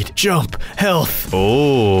 speed, jump, health.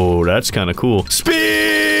 Oh, that's kind of cool.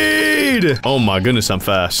 Speed! Oh my goodness, I'm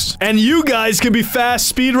fast. And you guys can be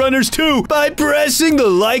fast speedrunners too by pressing the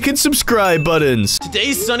like and subscribe buttons.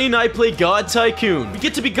 Today, Sonny and I play God Tycoon. We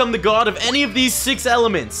get to become the god of any of these 6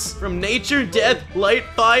 elements, from nature, death, light,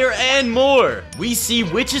 fire, and more. We see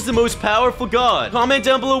which is the most powerful god. Comment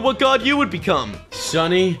down below what god you would become.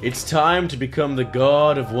 Sonny, it's time to become the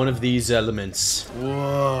god of one of these elements.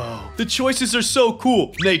 Whoa. The choices are so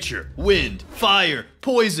cool. Nature, wind, fire,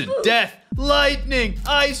 poison, death, Lightning,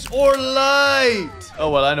 ice, or light? Oh,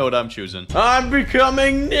 well, I know what I'm choosing. I'm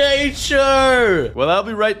becoming nature! Well, I'll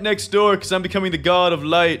be right next door because I'm becoming the god of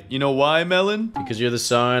light. You know why, Melon? Because you're the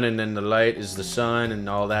sun, and then the light is the sun, and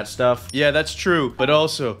all that stuff. Yeah, that's true. But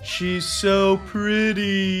also, she's so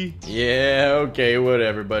pretty. Yeah, okay,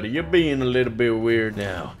 whatever, buddy. You're being a little bit weird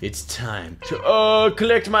now. It's time to,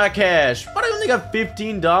 collect my cash. But I only got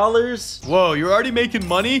 $15. Whoa, you're already making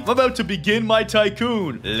money? I'm about to begin my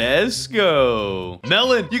tycoon. Let's go.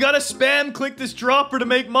 Melon, you gotta spam click this dropper to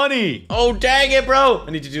make money. Oh, dang it, bro.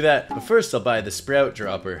 I need to do that. But first, I'll buy the sprout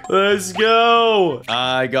dropper. Let's go.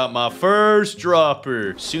 I got my first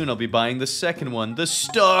dropper. Soon I'll be buying the second one, the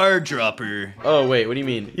star dropper. Oh, wait, what do you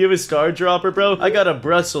mean? You have a star dropper, bro? I got a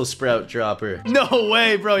Brussels sprout dropper. No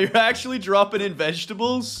way, bro. You're actually dropping in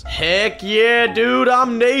vegetables? Heck yeah, dude.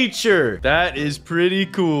 I'm nature. That is pretty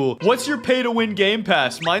cool. What's your pay-to-win game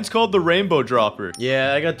pass? Mine's called the Rainbow Dropper.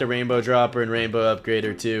 Yeah, I got the rainbow dropper and rainbow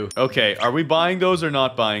upgrader, too. Okay, are we buying those or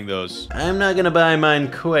not buying those? I'm not gonna buy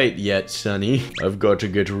mine quite yet, Sonny. I've got to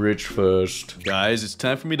get rich first. Guys, it's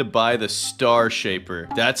time for me to buy the Star Shaper.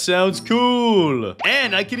 That sounds cool.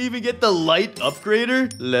 And I can even get the light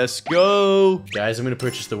upgrader. Let's go. Guys, I'm gonna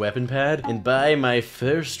purchase the weapon pad and buy my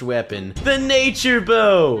first weapon, the nature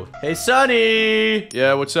bow. Hey, Sonny.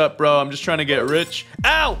 Yeah, what's up, bro? I'm just trying to get rich.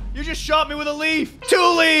 Ow! You just shot me with a leaf.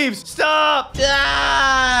 2 leaves. Stop.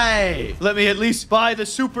 Die. Let me at least buy the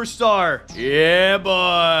superstar. Yeah,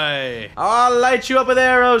 boy. I'll light you up with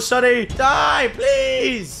arrows, Sonny. Die,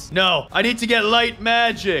 please. No, I need to get light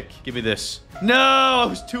magic. Give me this. No, I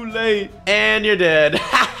was too late. And you're dead.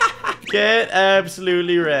 Get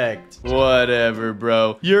absolutely wrecked. Whatever,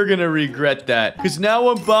 bro. You're gonna regret that. Because now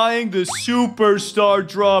I'm buying the superstar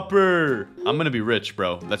dropper. I'm gonna be rich,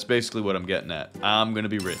 bro. That's basically what I'm getting at. I'm gonna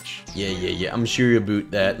be rich. Yeah. I'm sure you'll boot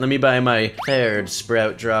that. Let me buy my third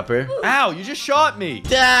sprout dropper. Ow, you just shot me.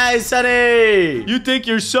 Die, Sonny. You think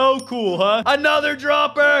you're so cool, huh? Another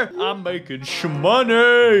dropper. I'm making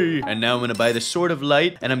money. And now I'm gonna buy the Sword of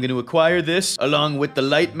Light, and I'm gonna acquire this along with the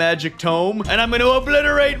light magic tome, and I'm gonna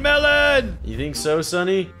obliterate Melon. You think so,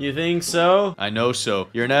 Sonny? You think so? I know so.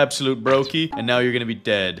 You're an absolute brokey, and now you're gonna be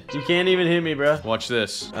dead. You can't even hit me, bruh. Watch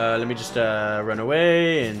this. Let me just run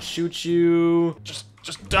away and shoot you.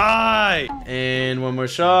 Just die! And one more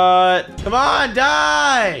shot. Come on,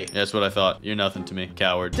 die! Yeah, that's what I thought. You're nothing to me,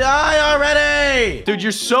 coward. Die already! Dude,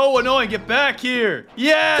 you're so annoying. Get back here.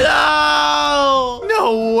 Yes! No!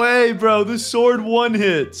 No way, bro. The sword one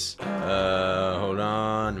hits. Hold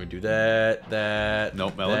on. Let me do that.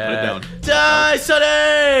 Nope, Melon, put it down. Die,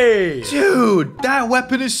 Sonny! Dude, that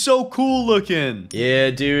weapon is so cool looking. Yeah,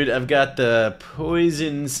 dude, I've got the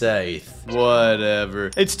poison scythe.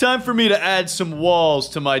 Whatever. It's time for me to add some walls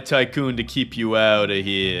to my tycoon to keep you out of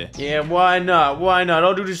here. Yeah, why not? Why not?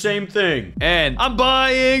 I'll do the same thing. And I'm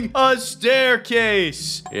buying a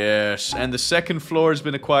staircase. Yes, and the second floor has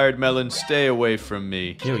been acquired, Melon. Stay away from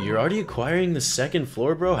me. Yo, you're already acquiring the second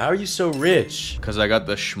floor, bro? How are you so rich? Because I got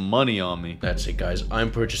the shmoney on me. That's it, guys.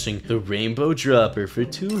 I'm purchasing the rainbow dropper for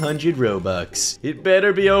 200 Robux. It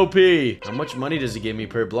better be OP. How much money does it give me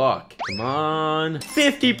per block? Come on.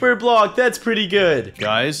 50 per block. That's pretty good.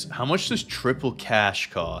 Guys, how much does triple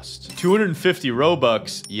cash cost? 250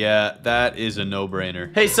 Robux. Yeah, that is a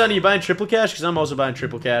no-brainer. Hey, Sonny, you buying triple cash? Because I'm also buying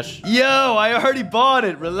triple cash. Yo, I already bought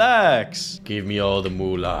it. Relax. Give me all the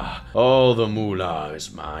moolah. All the moolah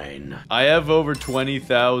is mine. I have over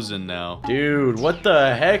 20,000 now. Dude, what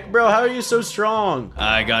the heck, bro? How are you so strong?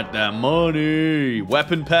 I got that money.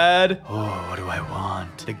 Weapon pad. Oh, what do I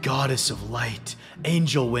want? The goddess of light.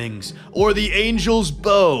 Angel wings. Or the angel's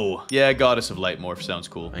bow. Yeah, goddess of light morph sounds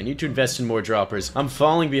cool. I need to invest in more droppers. I'm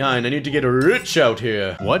falling behind. I need to get rich out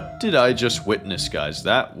here. What did I just witness, guys?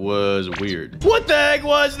 That was weird. What the heck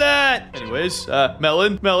was that? Anyways,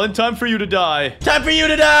 Melon, time for you to die. Time for you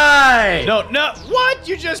to die! No, what?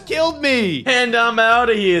 You just killed me. And I'm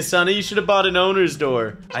out of here, Sonny. You should have bought an owner's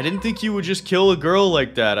door. I didn't think you would just kill a girl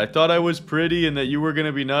like that. I thought I was pretty and that you were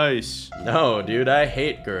gonna be nice. No, dude, I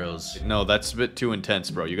hate girls. No, that's a bit too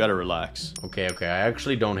intense, bro. You gotta relax. Okay, I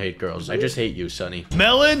actually don't hate girls. I just hate you, Sonny.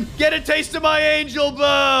 Melon, get a taste of my angel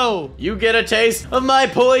bow! You get a taste of my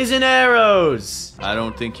poison arrows! I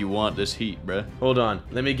don't think you want this heat, bruh. Hold on.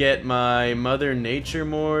 Let me get my Mother Nature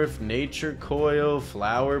morph, Nature Coil,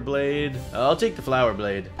 Flower Blade. I'll take the Flower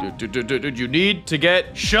Blade. Dude, you need to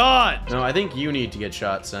get shot! No, I think you need to get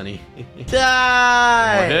shot, Sonny.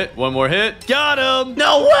 Die! One more hit. Got him!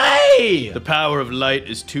 No way! The power of light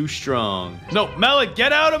is too strong. No, Melon,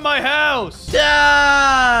 get out of my house!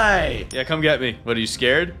 Die! Yeah, come get me. What, are you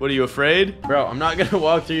scared? What, are you afraid? Bro, I'm not gonna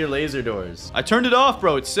walk through your laser doors. I turned it off,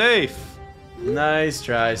 bro. It's safe. Nice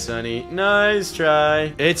try, Sonny. Nice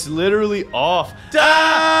try. It's literally off.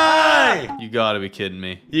 Die! You gotta be kidding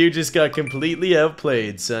me. You just got completely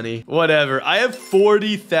outplayed, Sonny. Whatever. I have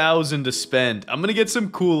 40,000 to spend. I'm gonna get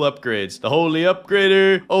some cool upgrades. The Holy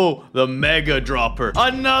Upgrader. Oh, the Mega Dropper.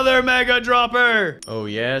 Another Mega Dropper. Oh,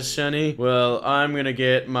 yeah, Sonny? Well, I'm gonna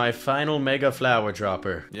get my final Mega Flower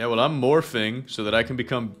Dropper. Yeah, well, I'm morphing so that I can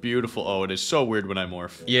become beautiful. Oh, it is so weird when I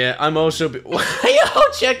morph. Yeah, I'm also... Yo,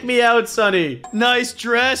 check me out, Sonny. Nice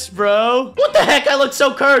dress, bro. What the heck? I look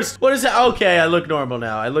so cursed. What is that? Okay, I look normal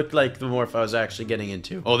now. I look like the morph I was actually getting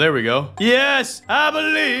into. Oh, there we go. Yes, I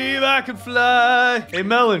believe I can fly. Hey,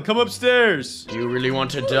 Melon, come upstairs. Do you really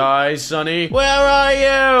want to die, Sonny? Where are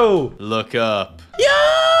you? Look up.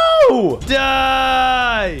 Yo!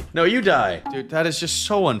 Die! No, you die. Dude, that is just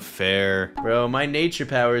so unfair. Bro, my nature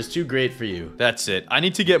power is too great for you. That's it. I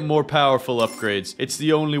need to get more powerful upgrades. It's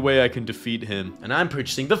the only way I can defeat him. And I'm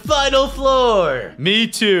purchasing the final floor. Me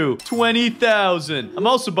too. 20,000. I'm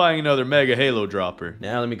also buying another Mega Halo Dropper.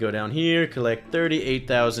 Now let me go down here, collect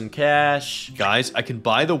 38,000 cash. Guys, I can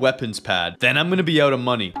buy the weapons pad. Then I'm gonna be out of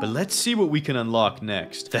money. But let's see what we can unlock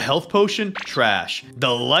next. The health potion? Trash.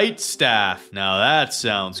 The light staff. Now that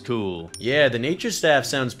sounds cool. Yeah, the nature staff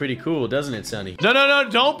sounds pretty cool, doesn't it, Sonny? No, no, no,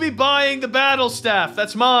 don't be buying the battle staff.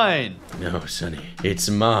 That's mine. No, Sonny, it's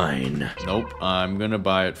mine. Nope, I'm gonna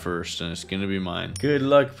buy it first and it's gonna be mine. Good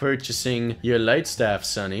luck purchasing your light staff,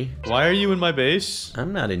 Sonny. Why are you in my base?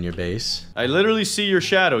 I'm not in your base. I literally see your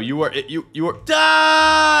shadow. You are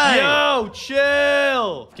Die! Yo,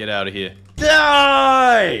 chill! Get out of here.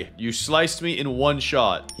 Die! You sliced me in one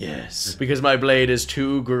shot. Yes, because my blade is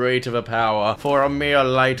too great of a power for a mere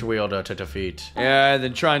light wielder to defeat. Yeah,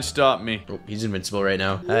 then try and stop me. Oh, he's invincible right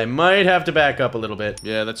now. I might have to back up a little bit.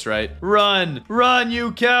 Yeah, that's right. Run! Run,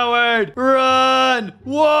 you coward! Run!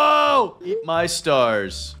 Whoa! Eat my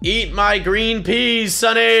stars. Eat my green peas,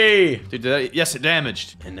 Sonny! Dude, yes, it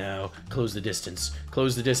damaged. And now, close the distance.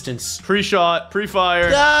 Close the distance. Pre-shot, pre-fire.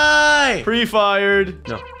 Die! Pre-fired.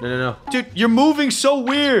 No, no, no, no. Dude, you're moving so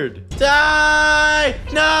weird. Die!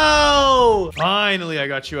 No! Finally, I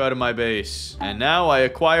got you out of my base. And now I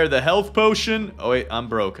acquire the health potion. Oh, wait, I'm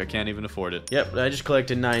broke. I can't even afford it. Yep, I just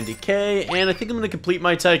collected 90K, and I think I'm gonna complete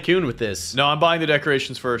my tycoon with this. No, I'm buying the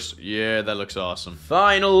decorations first. Yeah, that looks awesome.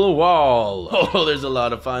 Final wall. Oh, there's a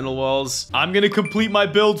lot of final walls. I'm gonna complete my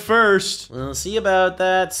build first. We'll see about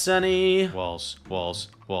that, Sonny. Walls.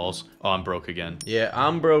 Oh, I'm broke again. Yeah,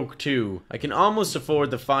 I'm broke too. I can almost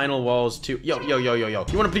afford the final walls too. Yo.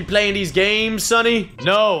 You wanna be playing these games, Sonny?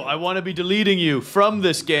 No, I want to be deleting you from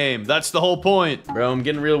this game. That's the whole point. Bro, I'm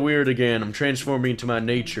getting real weird again. I'm transforming into my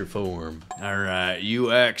nature form. Alright,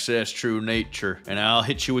 you access true nature, and I'll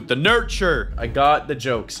hit you with the nurture. I got the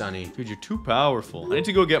joke, Sonny. Dude, you're too powerful. I need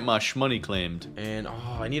to go get my shmoney claimed. And,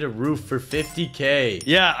 oh, I need a roof for 50K.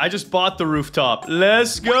 Yeah, I just bought the rooftop.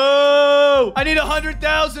 Let's go! I need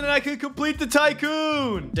 100,000 and I can complete the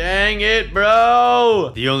tycoon. Dang it,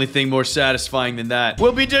 bro. The only thing more satisfying than that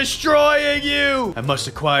will be destroying you. I must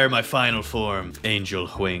acquire my final form, angel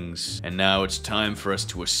wings. And now it's time for us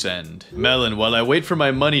to ascend. Melon, while I wait for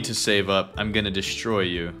my money to save up, I'm gonna destroy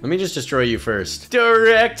you. Let me just destroy you first.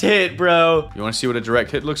 Direct hit, bro. You wanna see what a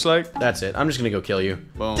direct hit looks like? That's it. I'm just gonna go kill you.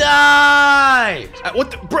 Boom. Die!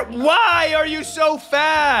 What the, bro, why are you so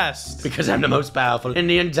fast? Because I'm the most powerful in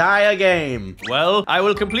the entire game. Well, I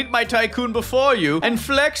will complete my tycoon before you and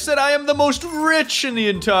flex that I am the most rich in the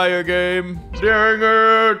entire game. Dang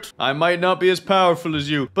it! I might not be as powerful as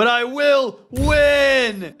you, but I will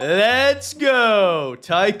win! Let's go!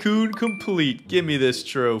 Tycoon complete. Give me this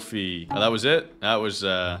trophy. Oh, that was it? That was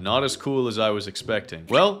not as cool as I was expecting.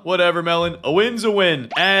 Well, whatever, Melon. A win's a win.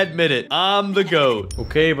 Admit it. I'm the GOAT.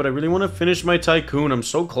 Okay, but I really want to finish my tycoon. I'm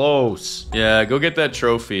so close. Yeah, go get that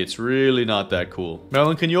trophy. It's really not that cool.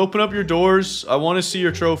 Melon, can you open up your doors? I want to see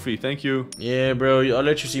your trophy. Thank you. Yeah, bro. I'll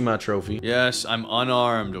let you see my trophy. Yes, I'm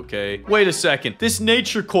unarmed, okay? Wait a second. This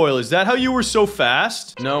nature coil, is that how you were so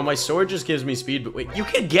fast? No, my sword just gives me speed, but wait, you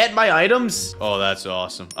can get my items? Oh, that's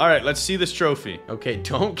awesome. All right, let's see this trophy. Okay,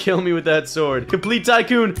 don't kill me with that sword. Complete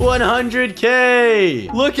tycoon,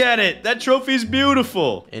 100K. Look at it. That trophy's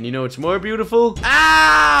beautiful. And you know what's more beautiful?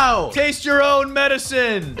 Ow! Taste your own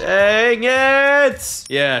medicine. Dang it!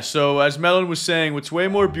 Yeah, so as Melon was saying, what's way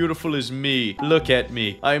more beautiful is me. Look at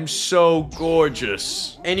me. I'm so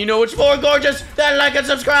gorgeous. And you know what's more gorgeous? That like and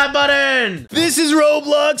subscribe button! This is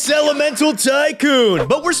Roblox Elemental Tycoon,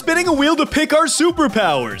 but we're spinning a wheel to pick our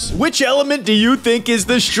superpowers. Which element do you think is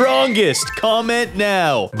the strongest? Comment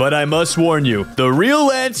now. But I must warn you, the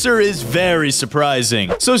real answer is very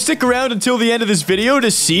surprising. So stick around until the end of this video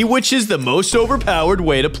to see which is the most overpowered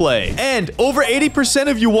way to play. giveaway. And over 80%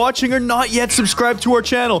 of you watching are not yet subscribed to our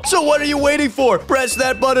channel. So what are you waiting for? Press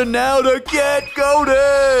that button now to get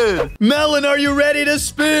goated. Melon, are you ready to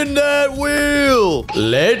spin that wheel?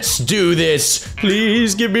 Let's do this.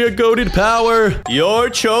 Please give me a goated power. Your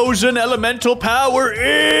chosen elemental power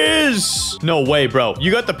is... No way, bro.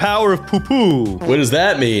 You got the power of poo-poo. What does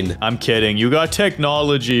that mean? I'm kidding. You got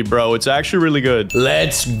technology, bro. It's actually really good.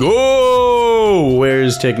 Let's go.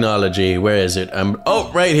 Where's technology? Where is it?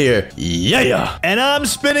 Oh, right here. Yeah. And I'm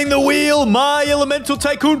spinning the wheel. My elemental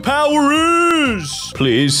tycoon power is...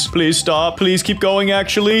 Please stop. Please keep going,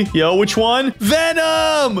 actually. Yo, which one?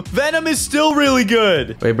 Venom! Venom is still really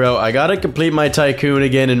good. Wait, bro. I gotta complete my tycoon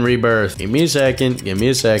again in rebirth. Give me a second.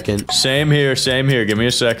 Same here. Give me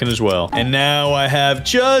a second as well. And now I have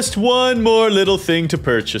just one more little thing to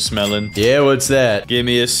purchase, Melon. Yeah, what's that? Give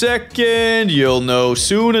me a second. You'll know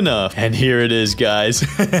soon enough. And here it is, guys.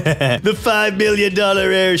 The $5 million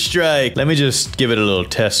airstrike. Let me just give it a little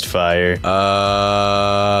test fire.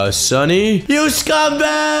 Sonny? You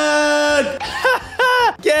scumbag!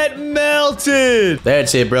 Get melted!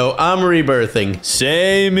 That's it, bro. I'm rebirthing.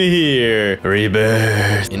 Same here.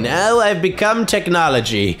 Rebirth. And now I've become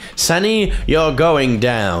technology. Sonny, you're going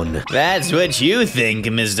down. That's what you think,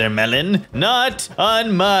 Mr. Melon. Not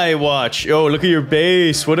on my watch. Oh, look at your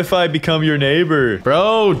base. What if I become your neighbor?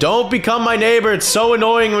 Bro, don't become my neighbor. It's so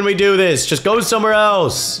annoying when we do this. Just go somewhere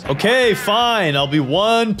else. Okay, fine. I'll be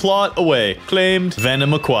one plot away. Claimed.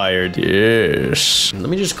 Venom acquired. Yes. Let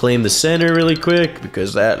me just claim the center really quick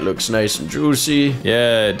because that looks nice and juicy.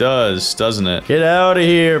 Yeah, it does, doesn't it? Get out of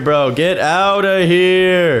here, bro. Get out of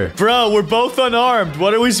here. Bro, we're both unarmed.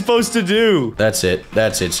 What are we supposed to do? That's it,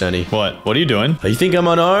 Sonny. What? What are you doing? You think I'm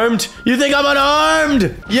unarmed? You think I'm unarmed?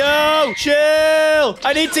 Yo, chill.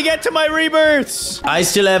 I need to get to my rebirths. I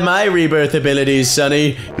still have my rebirth abilities,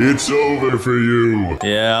 Sonny. It's over for you.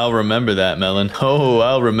 Yeah, I'll remember that, Melon. Oh,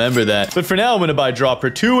 I'll remember that. But for now, I'm gonna buy dropper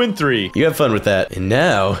 2 and 3. You have fun with that. And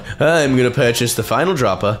now, I'm gonna purchase the final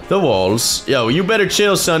dropper, the walls. Yo, you better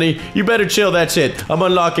chill, Sonny. You better chill, that's it. I'm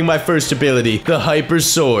unlocking my first ability, the hyper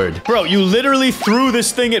sword. Bro, you literally threw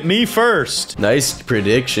this thing at me first. Nice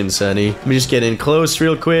prediction, Sonny. Let me just get in close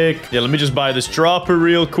real quick. Yeah, let me just buy this dropper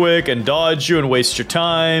real quick and dodge you and waste your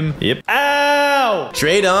time. Yep. Ow!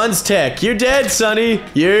 Trade-on's tech. You're dead, Sonny.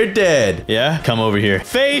 You're dead. Yeah, come over here.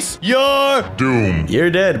 Face your Doom. You're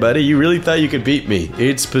dead, buddy. You really thought you could beat me.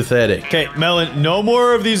 It's pathetic. Okay, Melon, no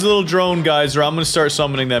more of these little drone guys or I'm gonna start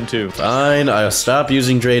summoning them too. Fine, I'll stop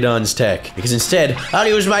using Draydon's tech. Because instead, I'll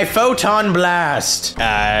use my photon blast.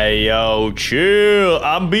 Ay, yo, chill.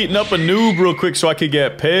 I'm beating up a noob real quick so I could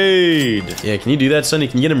get paid. Yeah, can you do that, Sonny?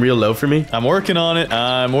 Can you get him real low for me? I'm working on it.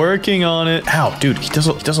 Ow, dude, he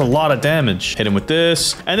does a lot of damage. Hit him with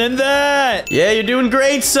this, and then that. Yeah, you're doing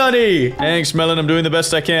great, Sonny. Thanks, Melon. I'm doing the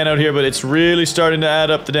best I can out here, but it's really starting to add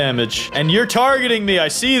up the damage. And you're targeting me. I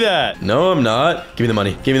see that. No, I'm not. Give me the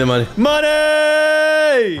money. Give me the money.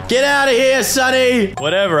 Money! Get out of here, Sonny!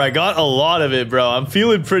 Whatever, I got a lot of it, bro. I'm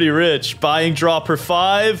feeling pretty rich. Buying dropper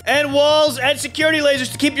 5 and walls and security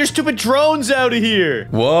lasers to keep your stupid drones out of here.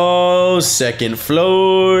 Whoa, second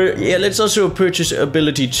floor. Yeah, let's also purchase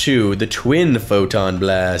ability 2, the twin photon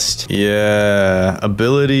blast. Yeah,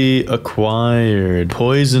 ability acquired.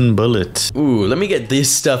 Poison bullet. Ooh, let me get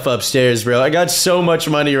this stuff upstairs, bro. I got so much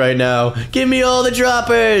money right now. Give me all the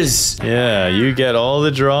droppers. Yeah, you get all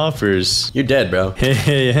the droppers. You're dead, bro.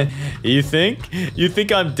 You think? You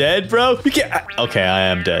think I'm dead, bro? You can't. Okay, I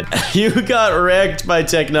am dead. You got wrecked by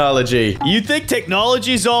technology. You think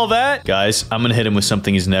technology's all that? Guys, I'm gonna hit him with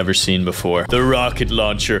something he's never seen before. The rocket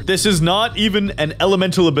launcher. This is not even an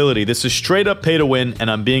elemental ability. This is straight up pay to win, and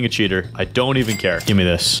I'm being a cheater. I don't even care. Give me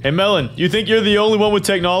this. Hey, Melon, you think you're the only one with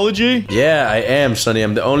technology? Yeah, I am, Sonny.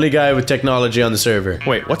 I'm the only guy with technology on the server.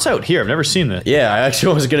 Wait, what's out here? I've never seen this. Yeah, I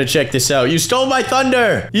actually was gonna check this out. You stole my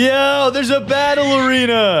thunder! Yo, there's a battle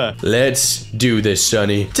arena! Let's do this,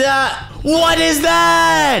 Sonny. What is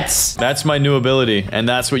that? That's my new ability, and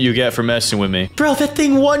that's what you get for messing with me. Bro, that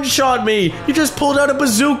thing one-shot me. You just pulled out a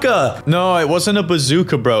bazooka. No, it wasn't a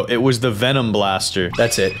bazooka, bro. It was the Venom Blaster.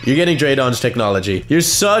 That's it. You're getting Draydon's technology. You're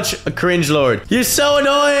such a cringe lord. You're so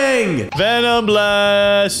annoying. Venom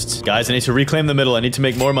Blast. Guys, I need to reclaim the middle. I need to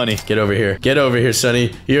make more money. Get over here. Get over here,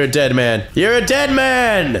 Sonny. You're a dead man. You're a dead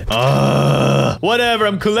man. Whatever.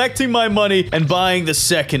 I'm collecting my money and buying the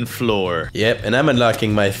second floor. Yep, and I'm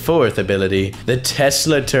unlocking my 4th ability. ability. The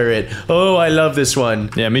Tesla turret. Oh, I love this one.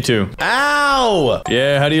 Yeah, me too. Ow!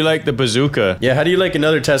 Yeah, how do you like the bazooka? Yeah, how do you like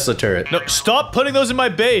another Tesla turret? No, stop putting those in my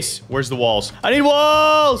base. Where's the walls? I need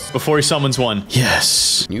walls! Before he summons one.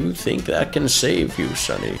 Yes. You think that can save you,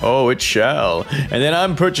 Sonny? Oh, it shall. And then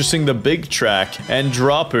I'm purchasing the big track and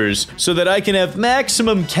droppers so that I can have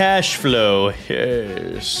maximum cash flow.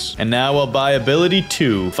 Yes. And now I'll buy ability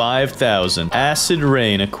 2, 5,000. Acid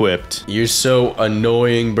rain equipped. You're so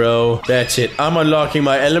annoying, bro. That's it. I'm unlocking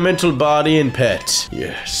my elemental body and pet.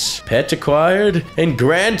 Yes. Pet acquired and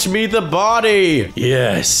grant me the body.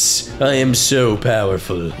 Yes. I am so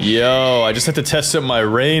powerful. Yo, I just had to test out my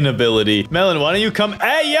rain ability. Melon, why don't you come?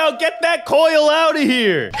 Hey, yo, get that coil out of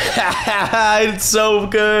here. It's so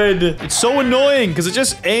good. It's so annoying because it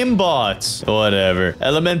just aimbots. Whatever.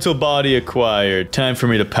 Elemental body acquired. Time for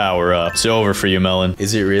me to power up. It's over for you, Melon.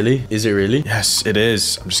 Is it really? Is it really? Yes, it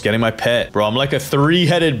is. I'm just getting my pet. Bro, I'm like a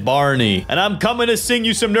 3-headed Barney. And I'm coming to sing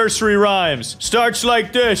you some nursery rhymes. Starts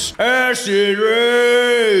like this. Acid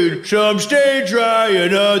rain. Some stay dry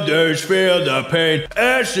and others feel the pain.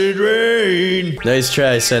 Acid rain. Nice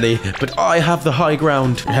try, Sonny. But I have the high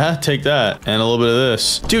ground. Yeah, take that. And a little bit of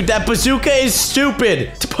this. Dude, that bazooka is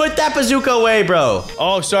stupid. Put that bazooka away, bro.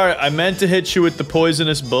 Oh, sorry. I meant to hit you with the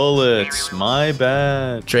poisonous bullets. My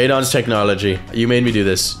bad. Trade-on's technology. You made me do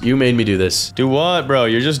this. You made me do this. Do what, bro?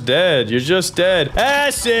 You're just dead. You're just dead.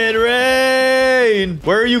 Acid rain!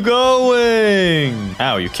 Where are you going?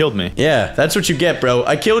 Ow, you killed me. Yeah, that's what you get, bro.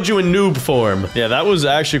 I killed you in noob form. Yeah, that was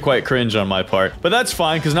actually quite cringe on my part. But that's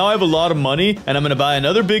fine, because now I have a lot of money, and I'm gonna buy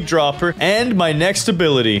another big dropper, and my next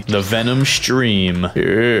ability, the Venom Stream.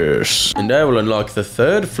 Yes. And I will unlock the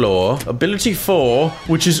 3rd floor, ability 4,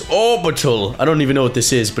 which is orbital. I don't even know what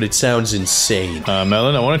this is, but it sounds insane.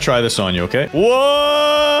 Melon, I want to try this on you, okay?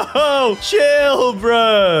 Whoa! Chill,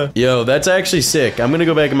 bruh! Yo, that's actually sick. I'm gonna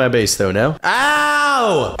go back in my base, though, now.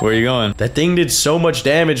 Ow! Where are you going? That thing did so much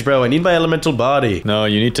damage, bro. I need my elemental body. No,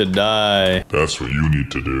 you need to die. That's what you need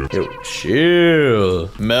to do. Yo, chill.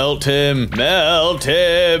 Melt him. Melt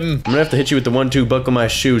him. I'm gonna have to hit you with the 1-2 buckle my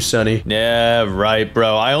shoe, Sonny. Yeah, right,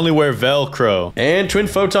 bro. I only wear Velcro. And twin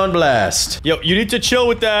photon blast. Yo, you need to chill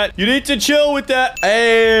with that. You need to chill with that.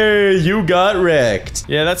 Hey, you got wrecked.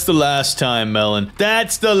 Yeah, that's the last time, Melon.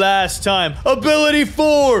 That's the last time. Ability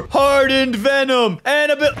 4, hardened venom.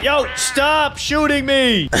 And yo, stop shooting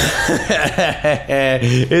me.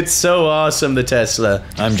 It's so awesome, the Tesla.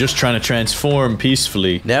 I'm just trying to transform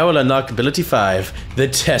peacefully. Now we'll unlock ability 5, the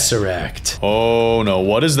Tesseract. Oh, no.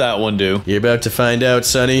 What does that one do? You're about to find out,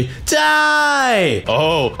 Sonny. Die!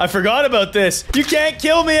 Oh, I forgot about this. You can't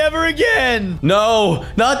kill me ever again. No,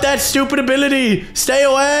 not that stupid ability. Stay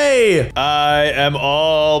away. I am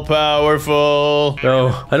all powerful.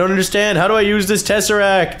 Oh, I don't understand. How do I use this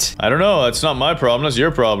Tesseract? I don't know. That's not my problem. That's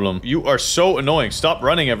your problem. You are so annoying. Stop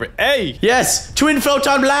running Hey! Yes, twin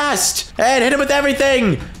photon blast. And hit him with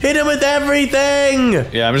everything. Hit him with everything.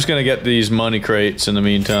 Yeah, I'm just gonna get these money crates in the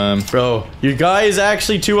meantime. Bro, your guy is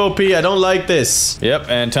actually too OP. I don't like this. Yep,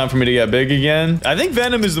 and time for me to get big again. I think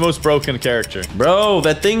Venom is the most broken character. Bro,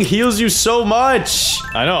 that thing heals you so much.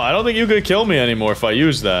 I know. I don't think you could kill me anymore if I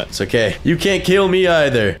use that. It's okay. You can't kill me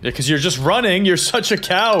either. Yeah, because you're just running. You're such a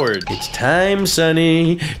coward. It's time,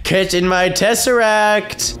 Sonny. Catch in my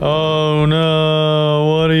Tesseract. Oh,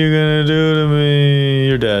 no. What are you gonna do to me?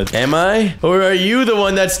 You're dead. Am I? Or are you the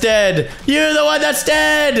one that's dead? You're the one that's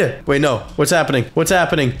dead! Wait, no. What's happening? What's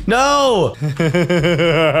happening? No!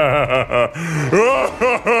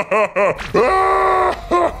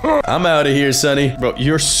 I'm out of here, Sonny. Bro,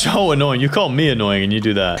 you're so annoying. You call me annoying and you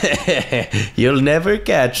do that. You'll never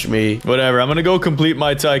catch me. Whatever. I'm gonna go complete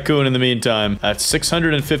my tycoon in the meantime. That's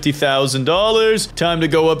 $650,000. Time to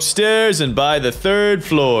go upstairs and buy the 3rd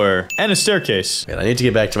floor. And a staircase. Man, I need to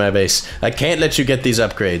get back to my base. I can't let you get these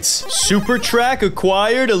upgrades. Super track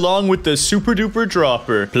acquired along with the super duper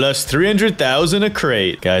dropper. Plus 300,000 a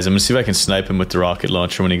crate. Guys, I'm gonna see if I can snipe him with the rocket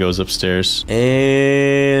launcher when he goes upstairs.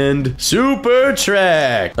 And super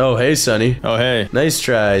track. Oh, hey, Sonny. Oh, hey. Nice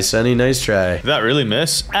try, Sonny. Nice try. Did that really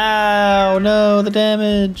miss? Ow, no, the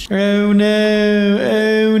damage. Oh, no.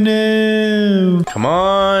 Oh, no. Come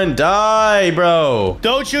on, die, bro.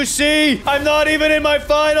 Don't you see? I'm not even in my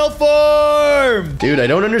final form. form! Dude, I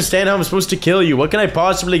don't understand how I'm supposed to kill you. What can I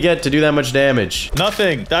possibly get to do that much damage?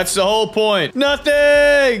 Nothing. That's the whole point.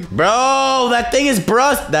 Nothing! Bro, that thing is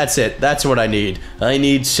brushed. That's it. That's what I need. I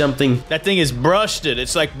need something. That thing is brushed it.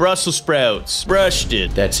 It's like Brussels sprouts. Brushed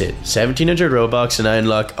it. That's it. 1,700 Robux and I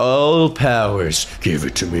unlock all powers. Give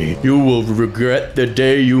it to me. You will regret the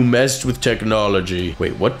day you messed with technology.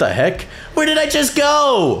 Wait, what the heck? Where did I just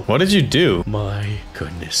go? What did you do? My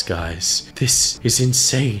goodness, guys. This is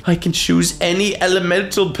insane. I can choose any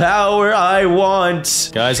elemental power I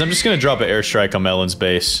want. Guys, I'm just gonna drop an airstrike on Melon's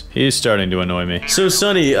base. He's starting to annoy me. So,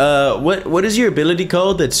 Sonny, what is your ability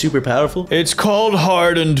called that's super powerful? It's called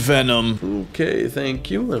Hardened Venom. Okay, thank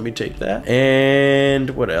you. Let me take that.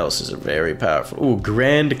 And what else is very powerful? Ooh,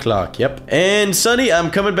 Grand Clock. Yep. And, Sonny, I'm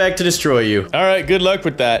coming back to destroy you. All right, good luck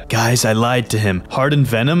with that. Guys, I lied to him. Hardened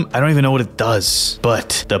Venom? I don't even know what it does.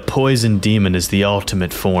 But the Poison Demon is the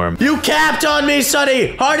ultimate form. You capped on me,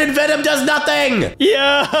 Sonny! Hardened Venom does nothing!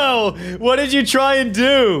 Yo! What did you try and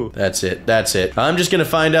do? That's it. That's it. I'm just gonna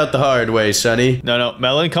find out the hard way, Sonny. No,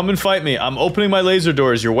 Melon, come and fight me. I'm opening my laser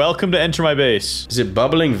doors. You're welcome to enter my base. Is it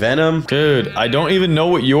bubbling venom? Dude, I don't even know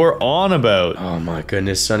what you're on about. Oh my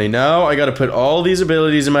goodness, Sonny. Now I gotta put all these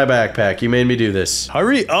abilities in my backpack. You made me do this.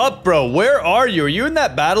 Hurry up, bro. Where are you? Are you in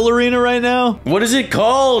that battle arena right now? What is it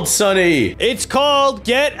called, Sonny? It's called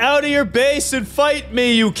Get Out of Your Base and Fight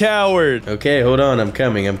Me, you coward. Okay, hold on. I'm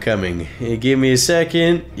coming. I'm coming. Hey, give me a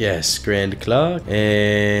second. Yes, Grand Clock.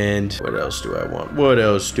 And what else do I want? What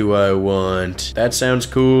else do I want? That sounds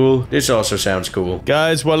cool. This also sounds cool.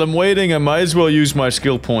 Guys, while I'm waiting, I might as well use my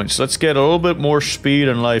skill points. Let's get a little bit more speed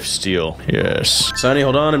and lifesteal. Yes. Sonny,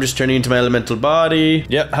 hold on. I'm just turning into my elemental body.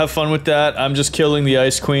 Yep, have fun with that. I'm just killing the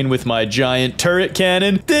Ice Queen with my giant turret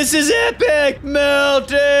cannon. This is epic!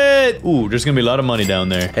 Melt it! Ooh, there's gonna be a lot of money down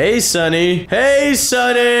there. Hey, Sonny. Hey,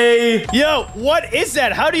 Sonny! Yo, what is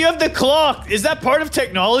that? How do you have the clock? Is that part of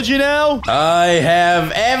technology now? I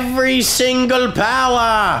have every single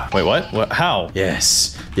power! Wait, what? What? How?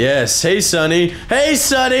 Yes. Yes. Hey, Sonny. Hey,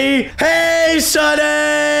 Sonny! Hey,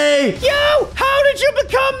 Sonny! Yo! How did you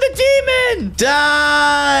become the demon?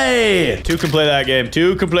 Die! Two can play that game.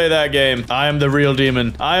 Two can play that game. I am the real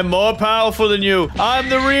demon. I am more powerful than you. I'm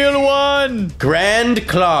the real one. Grand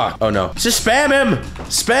Clock. Oh, no. Just spam him!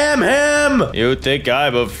 Spam him! You think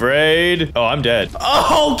I'm afraid? Oh, I'm dead.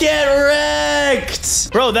 Oh, get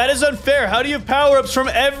wrecked! Bro, that is unfair. How do you have power-ups from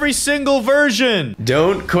every single version?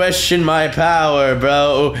 Don't question my power,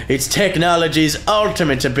 bro. It's technology's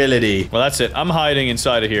ultimate ability. Well, that's it. I'm hiding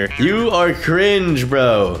inside of here. You are cringe,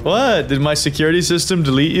 bro. What? Did my security system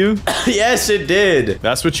delete you? Yes, it did.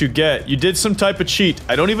 That's what you get. You did some type of cheat.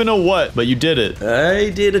 I don't even know what, but you did it. I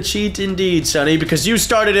did a cheat indeed, Sonny, because you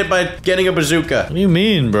started it by getting a bazooka. What do you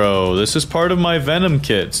mean, bro? This is part of my Venom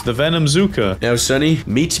kits. The Venom Zuka. Now, Sonny,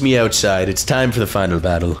 meet me outside. It's time for the final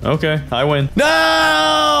battle. Okay, I win.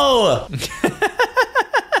 No!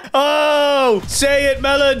 Oh! Say it,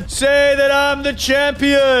 Melon! Say that I'm the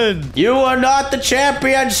champion! You are not the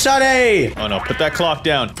champion, Sonny! Oh no, put that clock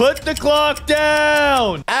down. Put the clock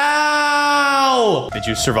down! Ow! Did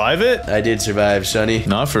you survive it? I did survive, Sonny.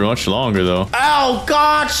 Not for much longer, though. Ow,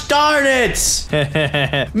 gosh darn it!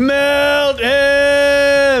 Melt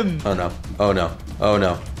him! Oh no, oh no, oh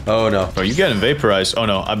no. Oh no. Oh, you getting vaporized. Oh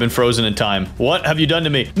no, I've been frozen in time. What have you done to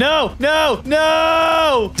me? No, no,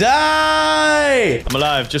 no! Die! I'm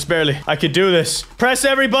alive, just barely. I could do this. Press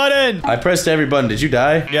every button! I pressed every button. Did you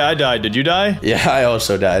die? Yeah, I died. Did you die? Yeah, I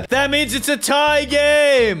also died. That means it's a tie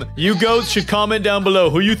game! You goats should comment down below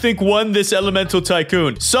who you think won this Elemental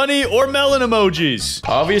Tycoon. Sunny or Melon emojis?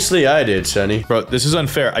 Obviously, I did, Sonny. Bro, this is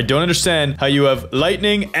unfair. I don't understand how you have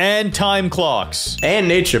lightning and time clocks. And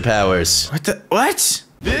nature powers. What?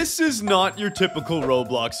 This is not your typical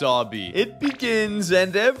Roblox obby. It begins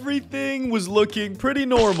and everything was looking pretty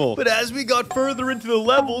normal. But as we got further into the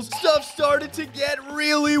levels, stuff started to get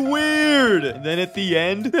really weird. And then at the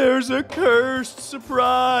end, there's a cursed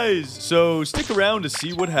surprise. So stick around to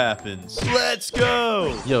see what happens. Let's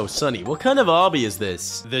go. Yo, Sonny, what kind of obby is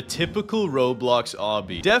this? The typical Roblox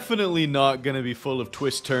obby. Definitely not gonna be full of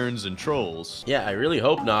twists, turns, and trolls. Yeah, I really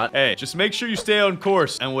hope not. Hey, just make sure you stay on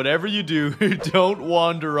course. And whatever you do, don't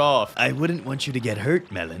wander off. I wouldn't want you to get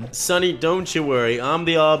hurt, Melon. Sonny, don't you worry. I'm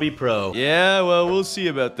the obby pro. Yeah, well, we'll see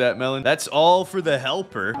about that, Melon. That's all for the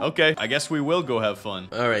helper. Okay, I guess we will go have fun.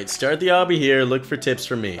 All right, start the obby here. Look for tips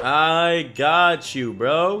from me. I got you,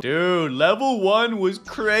 bro. Dude, level 1 was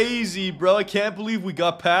crazy, bro. I can't believe we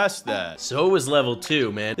got past that. So was level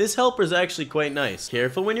 2, man. This helper's actually quite nice.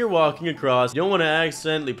 Careful when you're walking across. You don't want to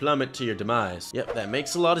accidentally plummet to your demise. Yep, that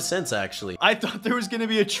makes a lot of sense, actually. I thought there was gonna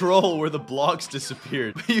be a troll where the blocks disappear.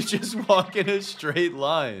 weird. You just walk in a straight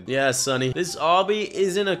line. Yeah, Sonny. This obby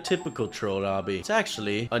isn't a typical troll obby. It's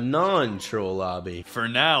actually a non-troll obby. For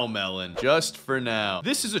now, Melon. Just for now.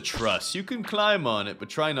 This is a truss. You can climb on it, but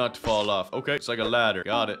try not to fall off. Okay, it's like a ladder.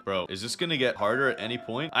 Got it, bro. Is this gonna get harder at any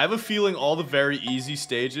point? I have a feeling all the very easy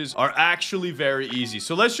stages are actually very easy.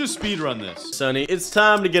 So let's just speedrun this. Sonny, it's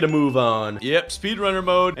time to get a move on. Yep, speedrunner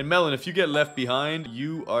mode. And Melon, if you get left behind,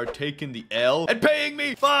 you are taking the L and paying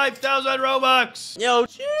me 5,000 Robux. Yo,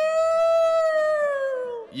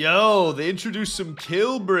 Yo, they introduced some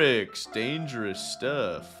kill bricks. Dangerous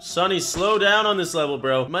stuff. Sonny, slow down on this level,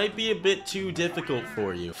 bro. Might be a bit too difficult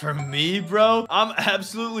for you. For me, bro? I'm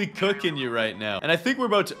absolutely cooking you right now. And I think we're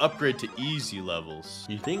about to upgrade to easy levels.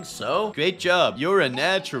 You think so? Great job. You're a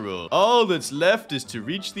natural. All that's left is to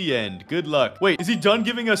reach the end. Good luck. Wait, is he done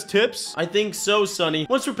giving us tips? I think so, Sonny.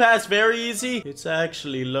 Once we're past very easy, it's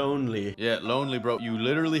actually lonely. Yeah, lonely, bro. You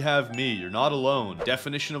literally have me. You're not alone.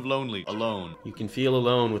 Definition of lonely. Alone. You can feel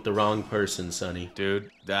alone with the wrong person, Sonny.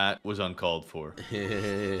 Dude, that was uncalled for.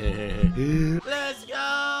 Let's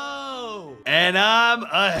go! And I'm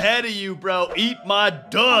ahead of you, bro. Eat my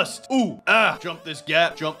dust. Ooh, jump this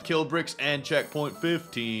gap, jump kill bricks, and checkpoint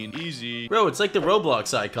 15. Easy. Bro, it's like the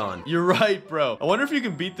Roblox icon. You're right, bro. I wonder if you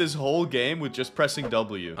can beat this whole game with just pressing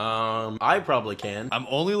W. I probably can. I'm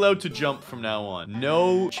only allowed to jump from now on.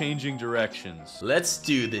 No changing directions. Let's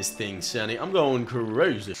do this thing, Sonny. I'm going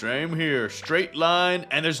crazy. Same here. Straight line,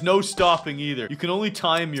 and there's no stopping either. You can only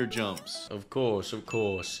time your jumps. Of course, of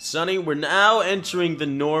course. Sonny, we're now entering the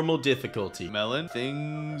normal difficulty. Melon,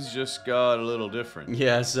 things just got a little different.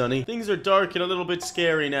 Yeah, Sonny. Things are dark and a little bit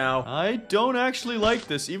scary now. I don't actually like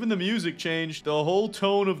this. Even the music changed. The whole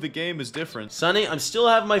tone of the game is different. Sonny, I'm still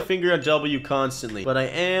having my finger on W constantly, but I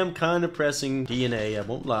am kind of pressing D and A, I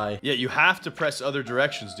won't lie. Yeah, you have to press other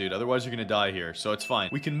directions, dude. Otherwise, you're gonna die here. So it's fine.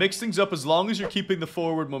 We can mix things up as long as you're keeping the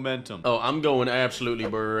forward momentum. Oh, I'm going absolutely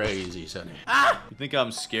crazy, Sonny. You think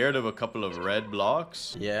I'm scared of a couple of red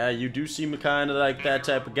blocks? Yeah, you do seem kind of like that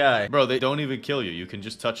type of guy. Bro, they don't even kill you. You can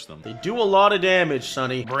just touch them. They do a lot of damage,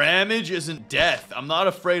 Sonny. Bramage isn't death. I'm not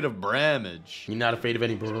afraid of bramage. You're not afraid of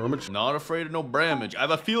any bramage? Not afraid of no bramage. I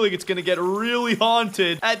have a feeling it's gonna get really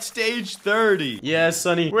haunted at stage 30. Yeah,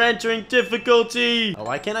 Sonny. We're entering difficulty. Oh,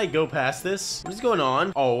 why can't I go past this? What is going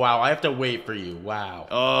on? Oh, wow. I have to wait for you. Wow.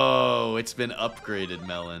 Oh, it's been upgraded,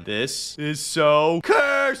 Melon. This is so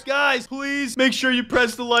cursed. Guys, please make sure you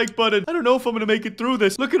press the like button. I don't know if I'm gonna make it through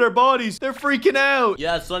this. Look at our bodies. They're freaking out.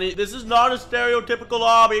 Yeah, Sonny. This is not a stereotypical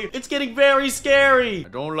lobby. It's getting very scary. I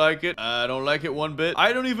don't like it. I don't like it one bit.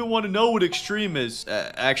 I don't even want to know what extreme is.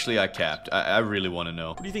 Actually, I capped. I really want to know.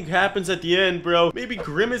 What do you think happens at the end, bro? Maybe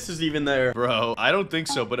Grimace is even there. Bro, I don't think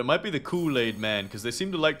so, but it might be the Kool-Aid man, because they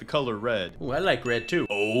seem to like the color red. Oh, I like red too.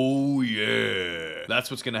 Oh, yeah. That's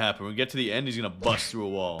what's gonna happen. When we get to the end, he's gonna bust through a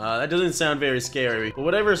wall. That doesn't sound very scary. But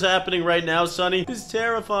whatever's happening right now, Sonny, is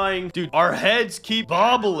terrifying. Dude, our heads keep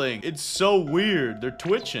bobbling. It's so weird. They're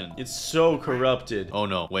twitching. It's so corrupted. Oh,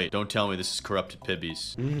 no. Wait, don't tell me this is corrupted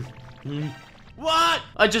Pibbies. What?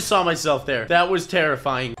 I just saw myself there. That was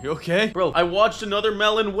terrifying. You okay? Bro, I watched another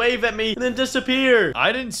melon wave at me and then disappear.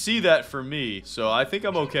 I didn't see that for me, so I think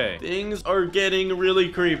I'm okay. Things are getting really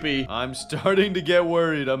creepy. I'm starting to get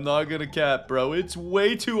worried. I'm not gonna cap, bro. It's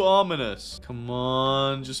way too ominous. Come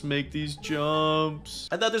on, just make these jumps.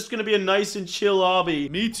 I thought this was gonna be a nice and chill lobby.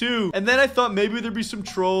 Me too. And then I thought maybe there'd be some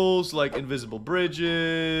trolls like invisible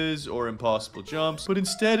bridges or impossible jumps, but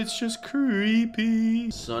instead it's just creepy.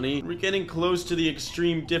 Sonny, we're getting close to the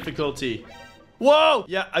extreme difficulty. Whoa!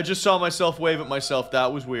 Yeah, I just saw myself wave at myself.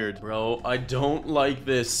 That was weird. Bro, I don't like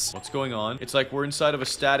this. What's going on? It's like we're inside of a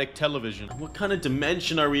static television. What kind of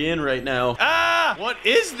dimension are we in right now? Ah! What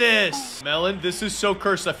is this? Melon, this is so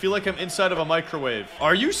cursed. I feel like I'm inside of a microwave.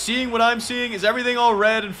 Are you seeing what I'm seeing? Is everything all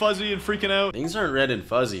red and fuzzy and freaking out? Things aren't red and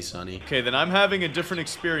fuzzy, Sonny. Okay, then I'm having a different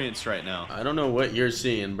experience right now. I don't know what you're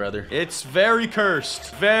seeing, brother. It's very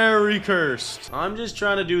cursed. Very cursed. I'm just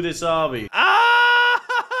trying to do this obby. Ah!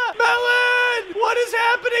 Melon! What is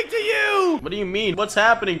happening to you? What do you mean? What's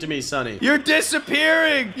happening to me, Sonny? You're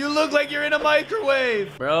disappearing! You look like you're in a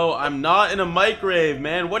microwave! Bro, I'm not in a microwave,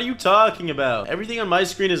 man. What are you talking about? Everything on my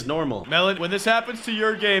screen is normal. Melon, when this happens to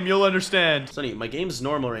your game, you'll understand. Sonny, my game's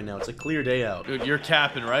normal right now. It's a clear day out. Dude, you're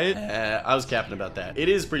capping, right? I was capping about that. It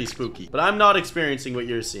is pretty spooky, but I'm not experiencing what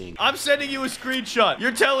you're seeing. I'm sending you a screenshot.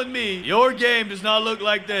 You're telling me your game does not look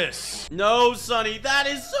like this. No, Sonny, that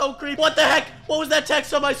is so creepy. What the heck? What was that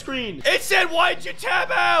text on my screen? It said, why'd you tab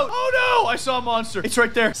out? Oh no, I saw a monster. It's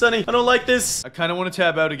right there. Sonny, I don't like this. I kind of want to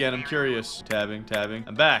tab out again. I'm curious. Tabbing.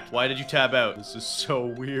 I'm back. Why did you tab out? This is so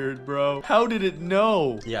weird, bro. How did it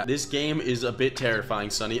know? Yeah, this game is a bit terrifying,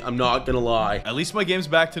 Sonny. I'm not gonna lie. At least my game's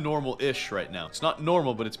back to normal-ish right now. It's not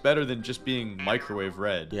normal, but it's better than just being microwave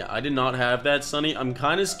red. Yeah, I did not have that, Sonny. I'm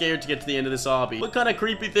kind of scared to get to the end of this obby. What kind of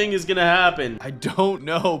creepy thing is gonna happen? I don't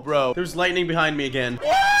know, bro. There's lightning behind me again.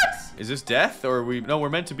 What? Is this death or are we? No, we're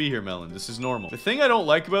meant to be here, Melon. This is normal. The thing I don't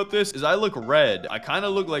like about this is I look red. I kind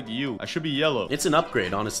of look like you. I should be yellow. It's an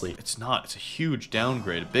upgrade, honestly. It's not. It's a huge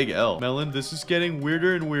downgrade. A big L. Melon, this is getting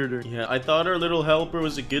weirder and weirder. Yeah, I thought our little helper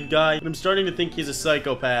was a good guy, but I'm starting to think he's a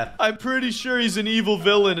psychopath. I'm pretty sure he's an evil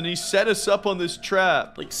villain and he set us up on this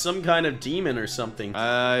trap. Like some kind of demon or something.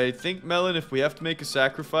 I think, Melon, if we have to make a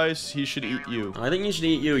sacrifice, he should eat you. I think he should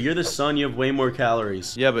eat you. You're the sun. You have way more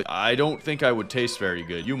calories. Yeah, but I don't think I would taste very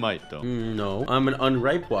good. You might, though. No, I'm an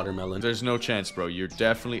unripe watermelon. There's no chance, bro. You're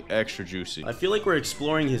definitely extra juicy. I feel like we're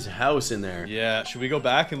exploring his house in there. Yeah, should we go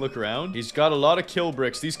back and look around? He's got a lot of kill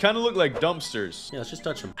bricks. These kind of look like dumpsters. Yeah, let's just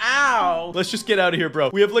touch him. Ow! Let's just get out of here,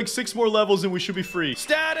 bro. We have like 6 more levels and we should be free.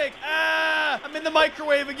 Static! Ah! I'm in the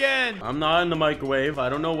microwave again. I'm not in the microwave. I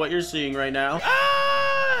don't know what you're seeing right now.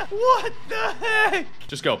 Ah! What the heck?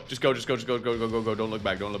 Just go. Go. Don't look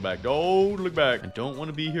back. Don't look back. I don't want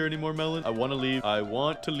to be here anymore, Melon. I want to leave. I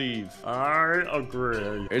want to leave. I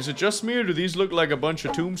agree. Is it just me or do these look like a bunch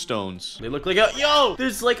of tombstones? They look like a... Yo!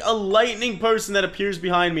 There's like a lightning person that appears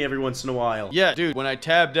behind me every once in a while. Yeah, dude. When I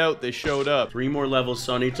tabbed out, they showed up. 3 more levels,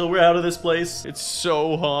 Sonny, till we're out of this place. It's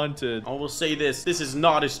so haunted. I will say this. This is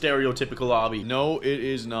not a stereotypical obby. No, it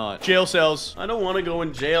is not. Jail cells. I don't want to go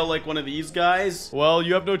in jail like one of these guys. Well,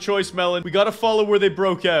 you have no choice, Melon. We gotta follow where they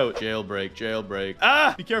broke out. Jailbreak.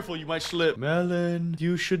 Ah! Be careful, you might slip. Melon,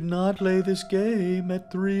 you should not play this game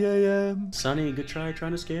at 3 a.m. Sonny, good try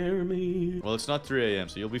trying to scare me. Well, it's not 3 a.m.,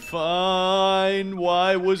 so you'll be fine.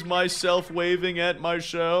 Why was myself waving at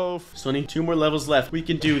myself? Sonny, 2 more levels left. We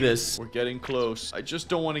can do this. We're getting close. I just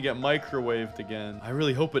don't want to get microwaved again. I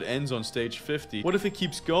really hope it ends on stage 50. What if it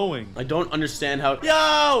keeps going? I don't understand how...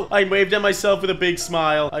 Yo! I waved at myself with a big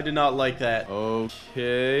smile. I did not like that.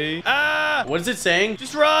 Okay. Ah! What is it saying?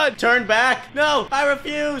 Just run! Turn back! No! I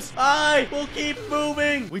refuse! I will keep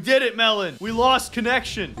moving! We did it, Melon! We lost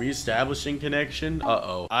connection! Reestablishing connection?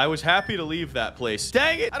 Uh-oh. I was happy to leave that place.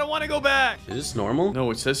 Dang it! I don't want to go back! Is this normal? No,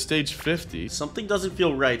 it says stage 50. Something doesn't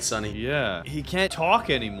feel right, Sonny. Yeah. He can't talk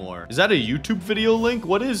anymore. Is that a YouTube video link?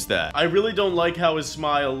 What is that? I really don't like how his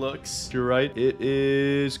smile looks. You're right. It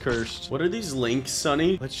is cursed. What are these links,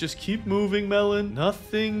 Sonny? Let's just keep moving, Melon.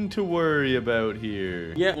 Nothing to worry about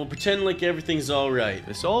here. Yeah, we'll pretend like everything's alright.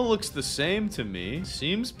 This all looks the same to me.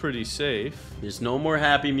 Seems pretty safe. There's no more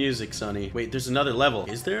happy music, Sonny. Wait, there's another level.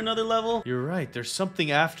 Is there another level? You're right. There's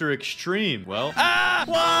something after extreme. Well... Ah!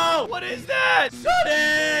 Whoa! What is that?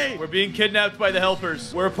 Sonny! We're being kidnapped by the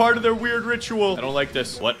helpers. We're a part of their weird ritual. I don't like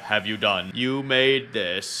this. What have you done? You made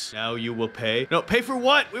this. Now you will pay. No, pay for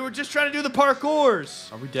what? We were just trying to do the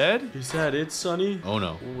parkours. Are we dead? Is that it, Sonny? Oh,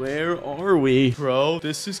 no. Where are we? Bro,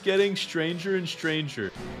 this is getting stranger and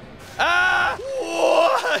stranger. Ah!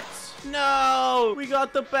 What? No! We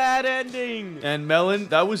got the bad ending! And Melon,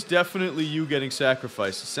 that was definitely you getting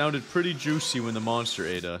sacrificed. It sounded pretty juicy when the monster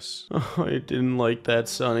ate us. Oh, I didn't like that,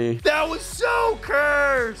 Sonny. That was so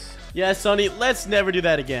cursed! Yeah, Sonny, let's never do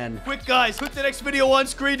that again. Quick, guys, click the next video on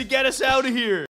screen to get us out of here.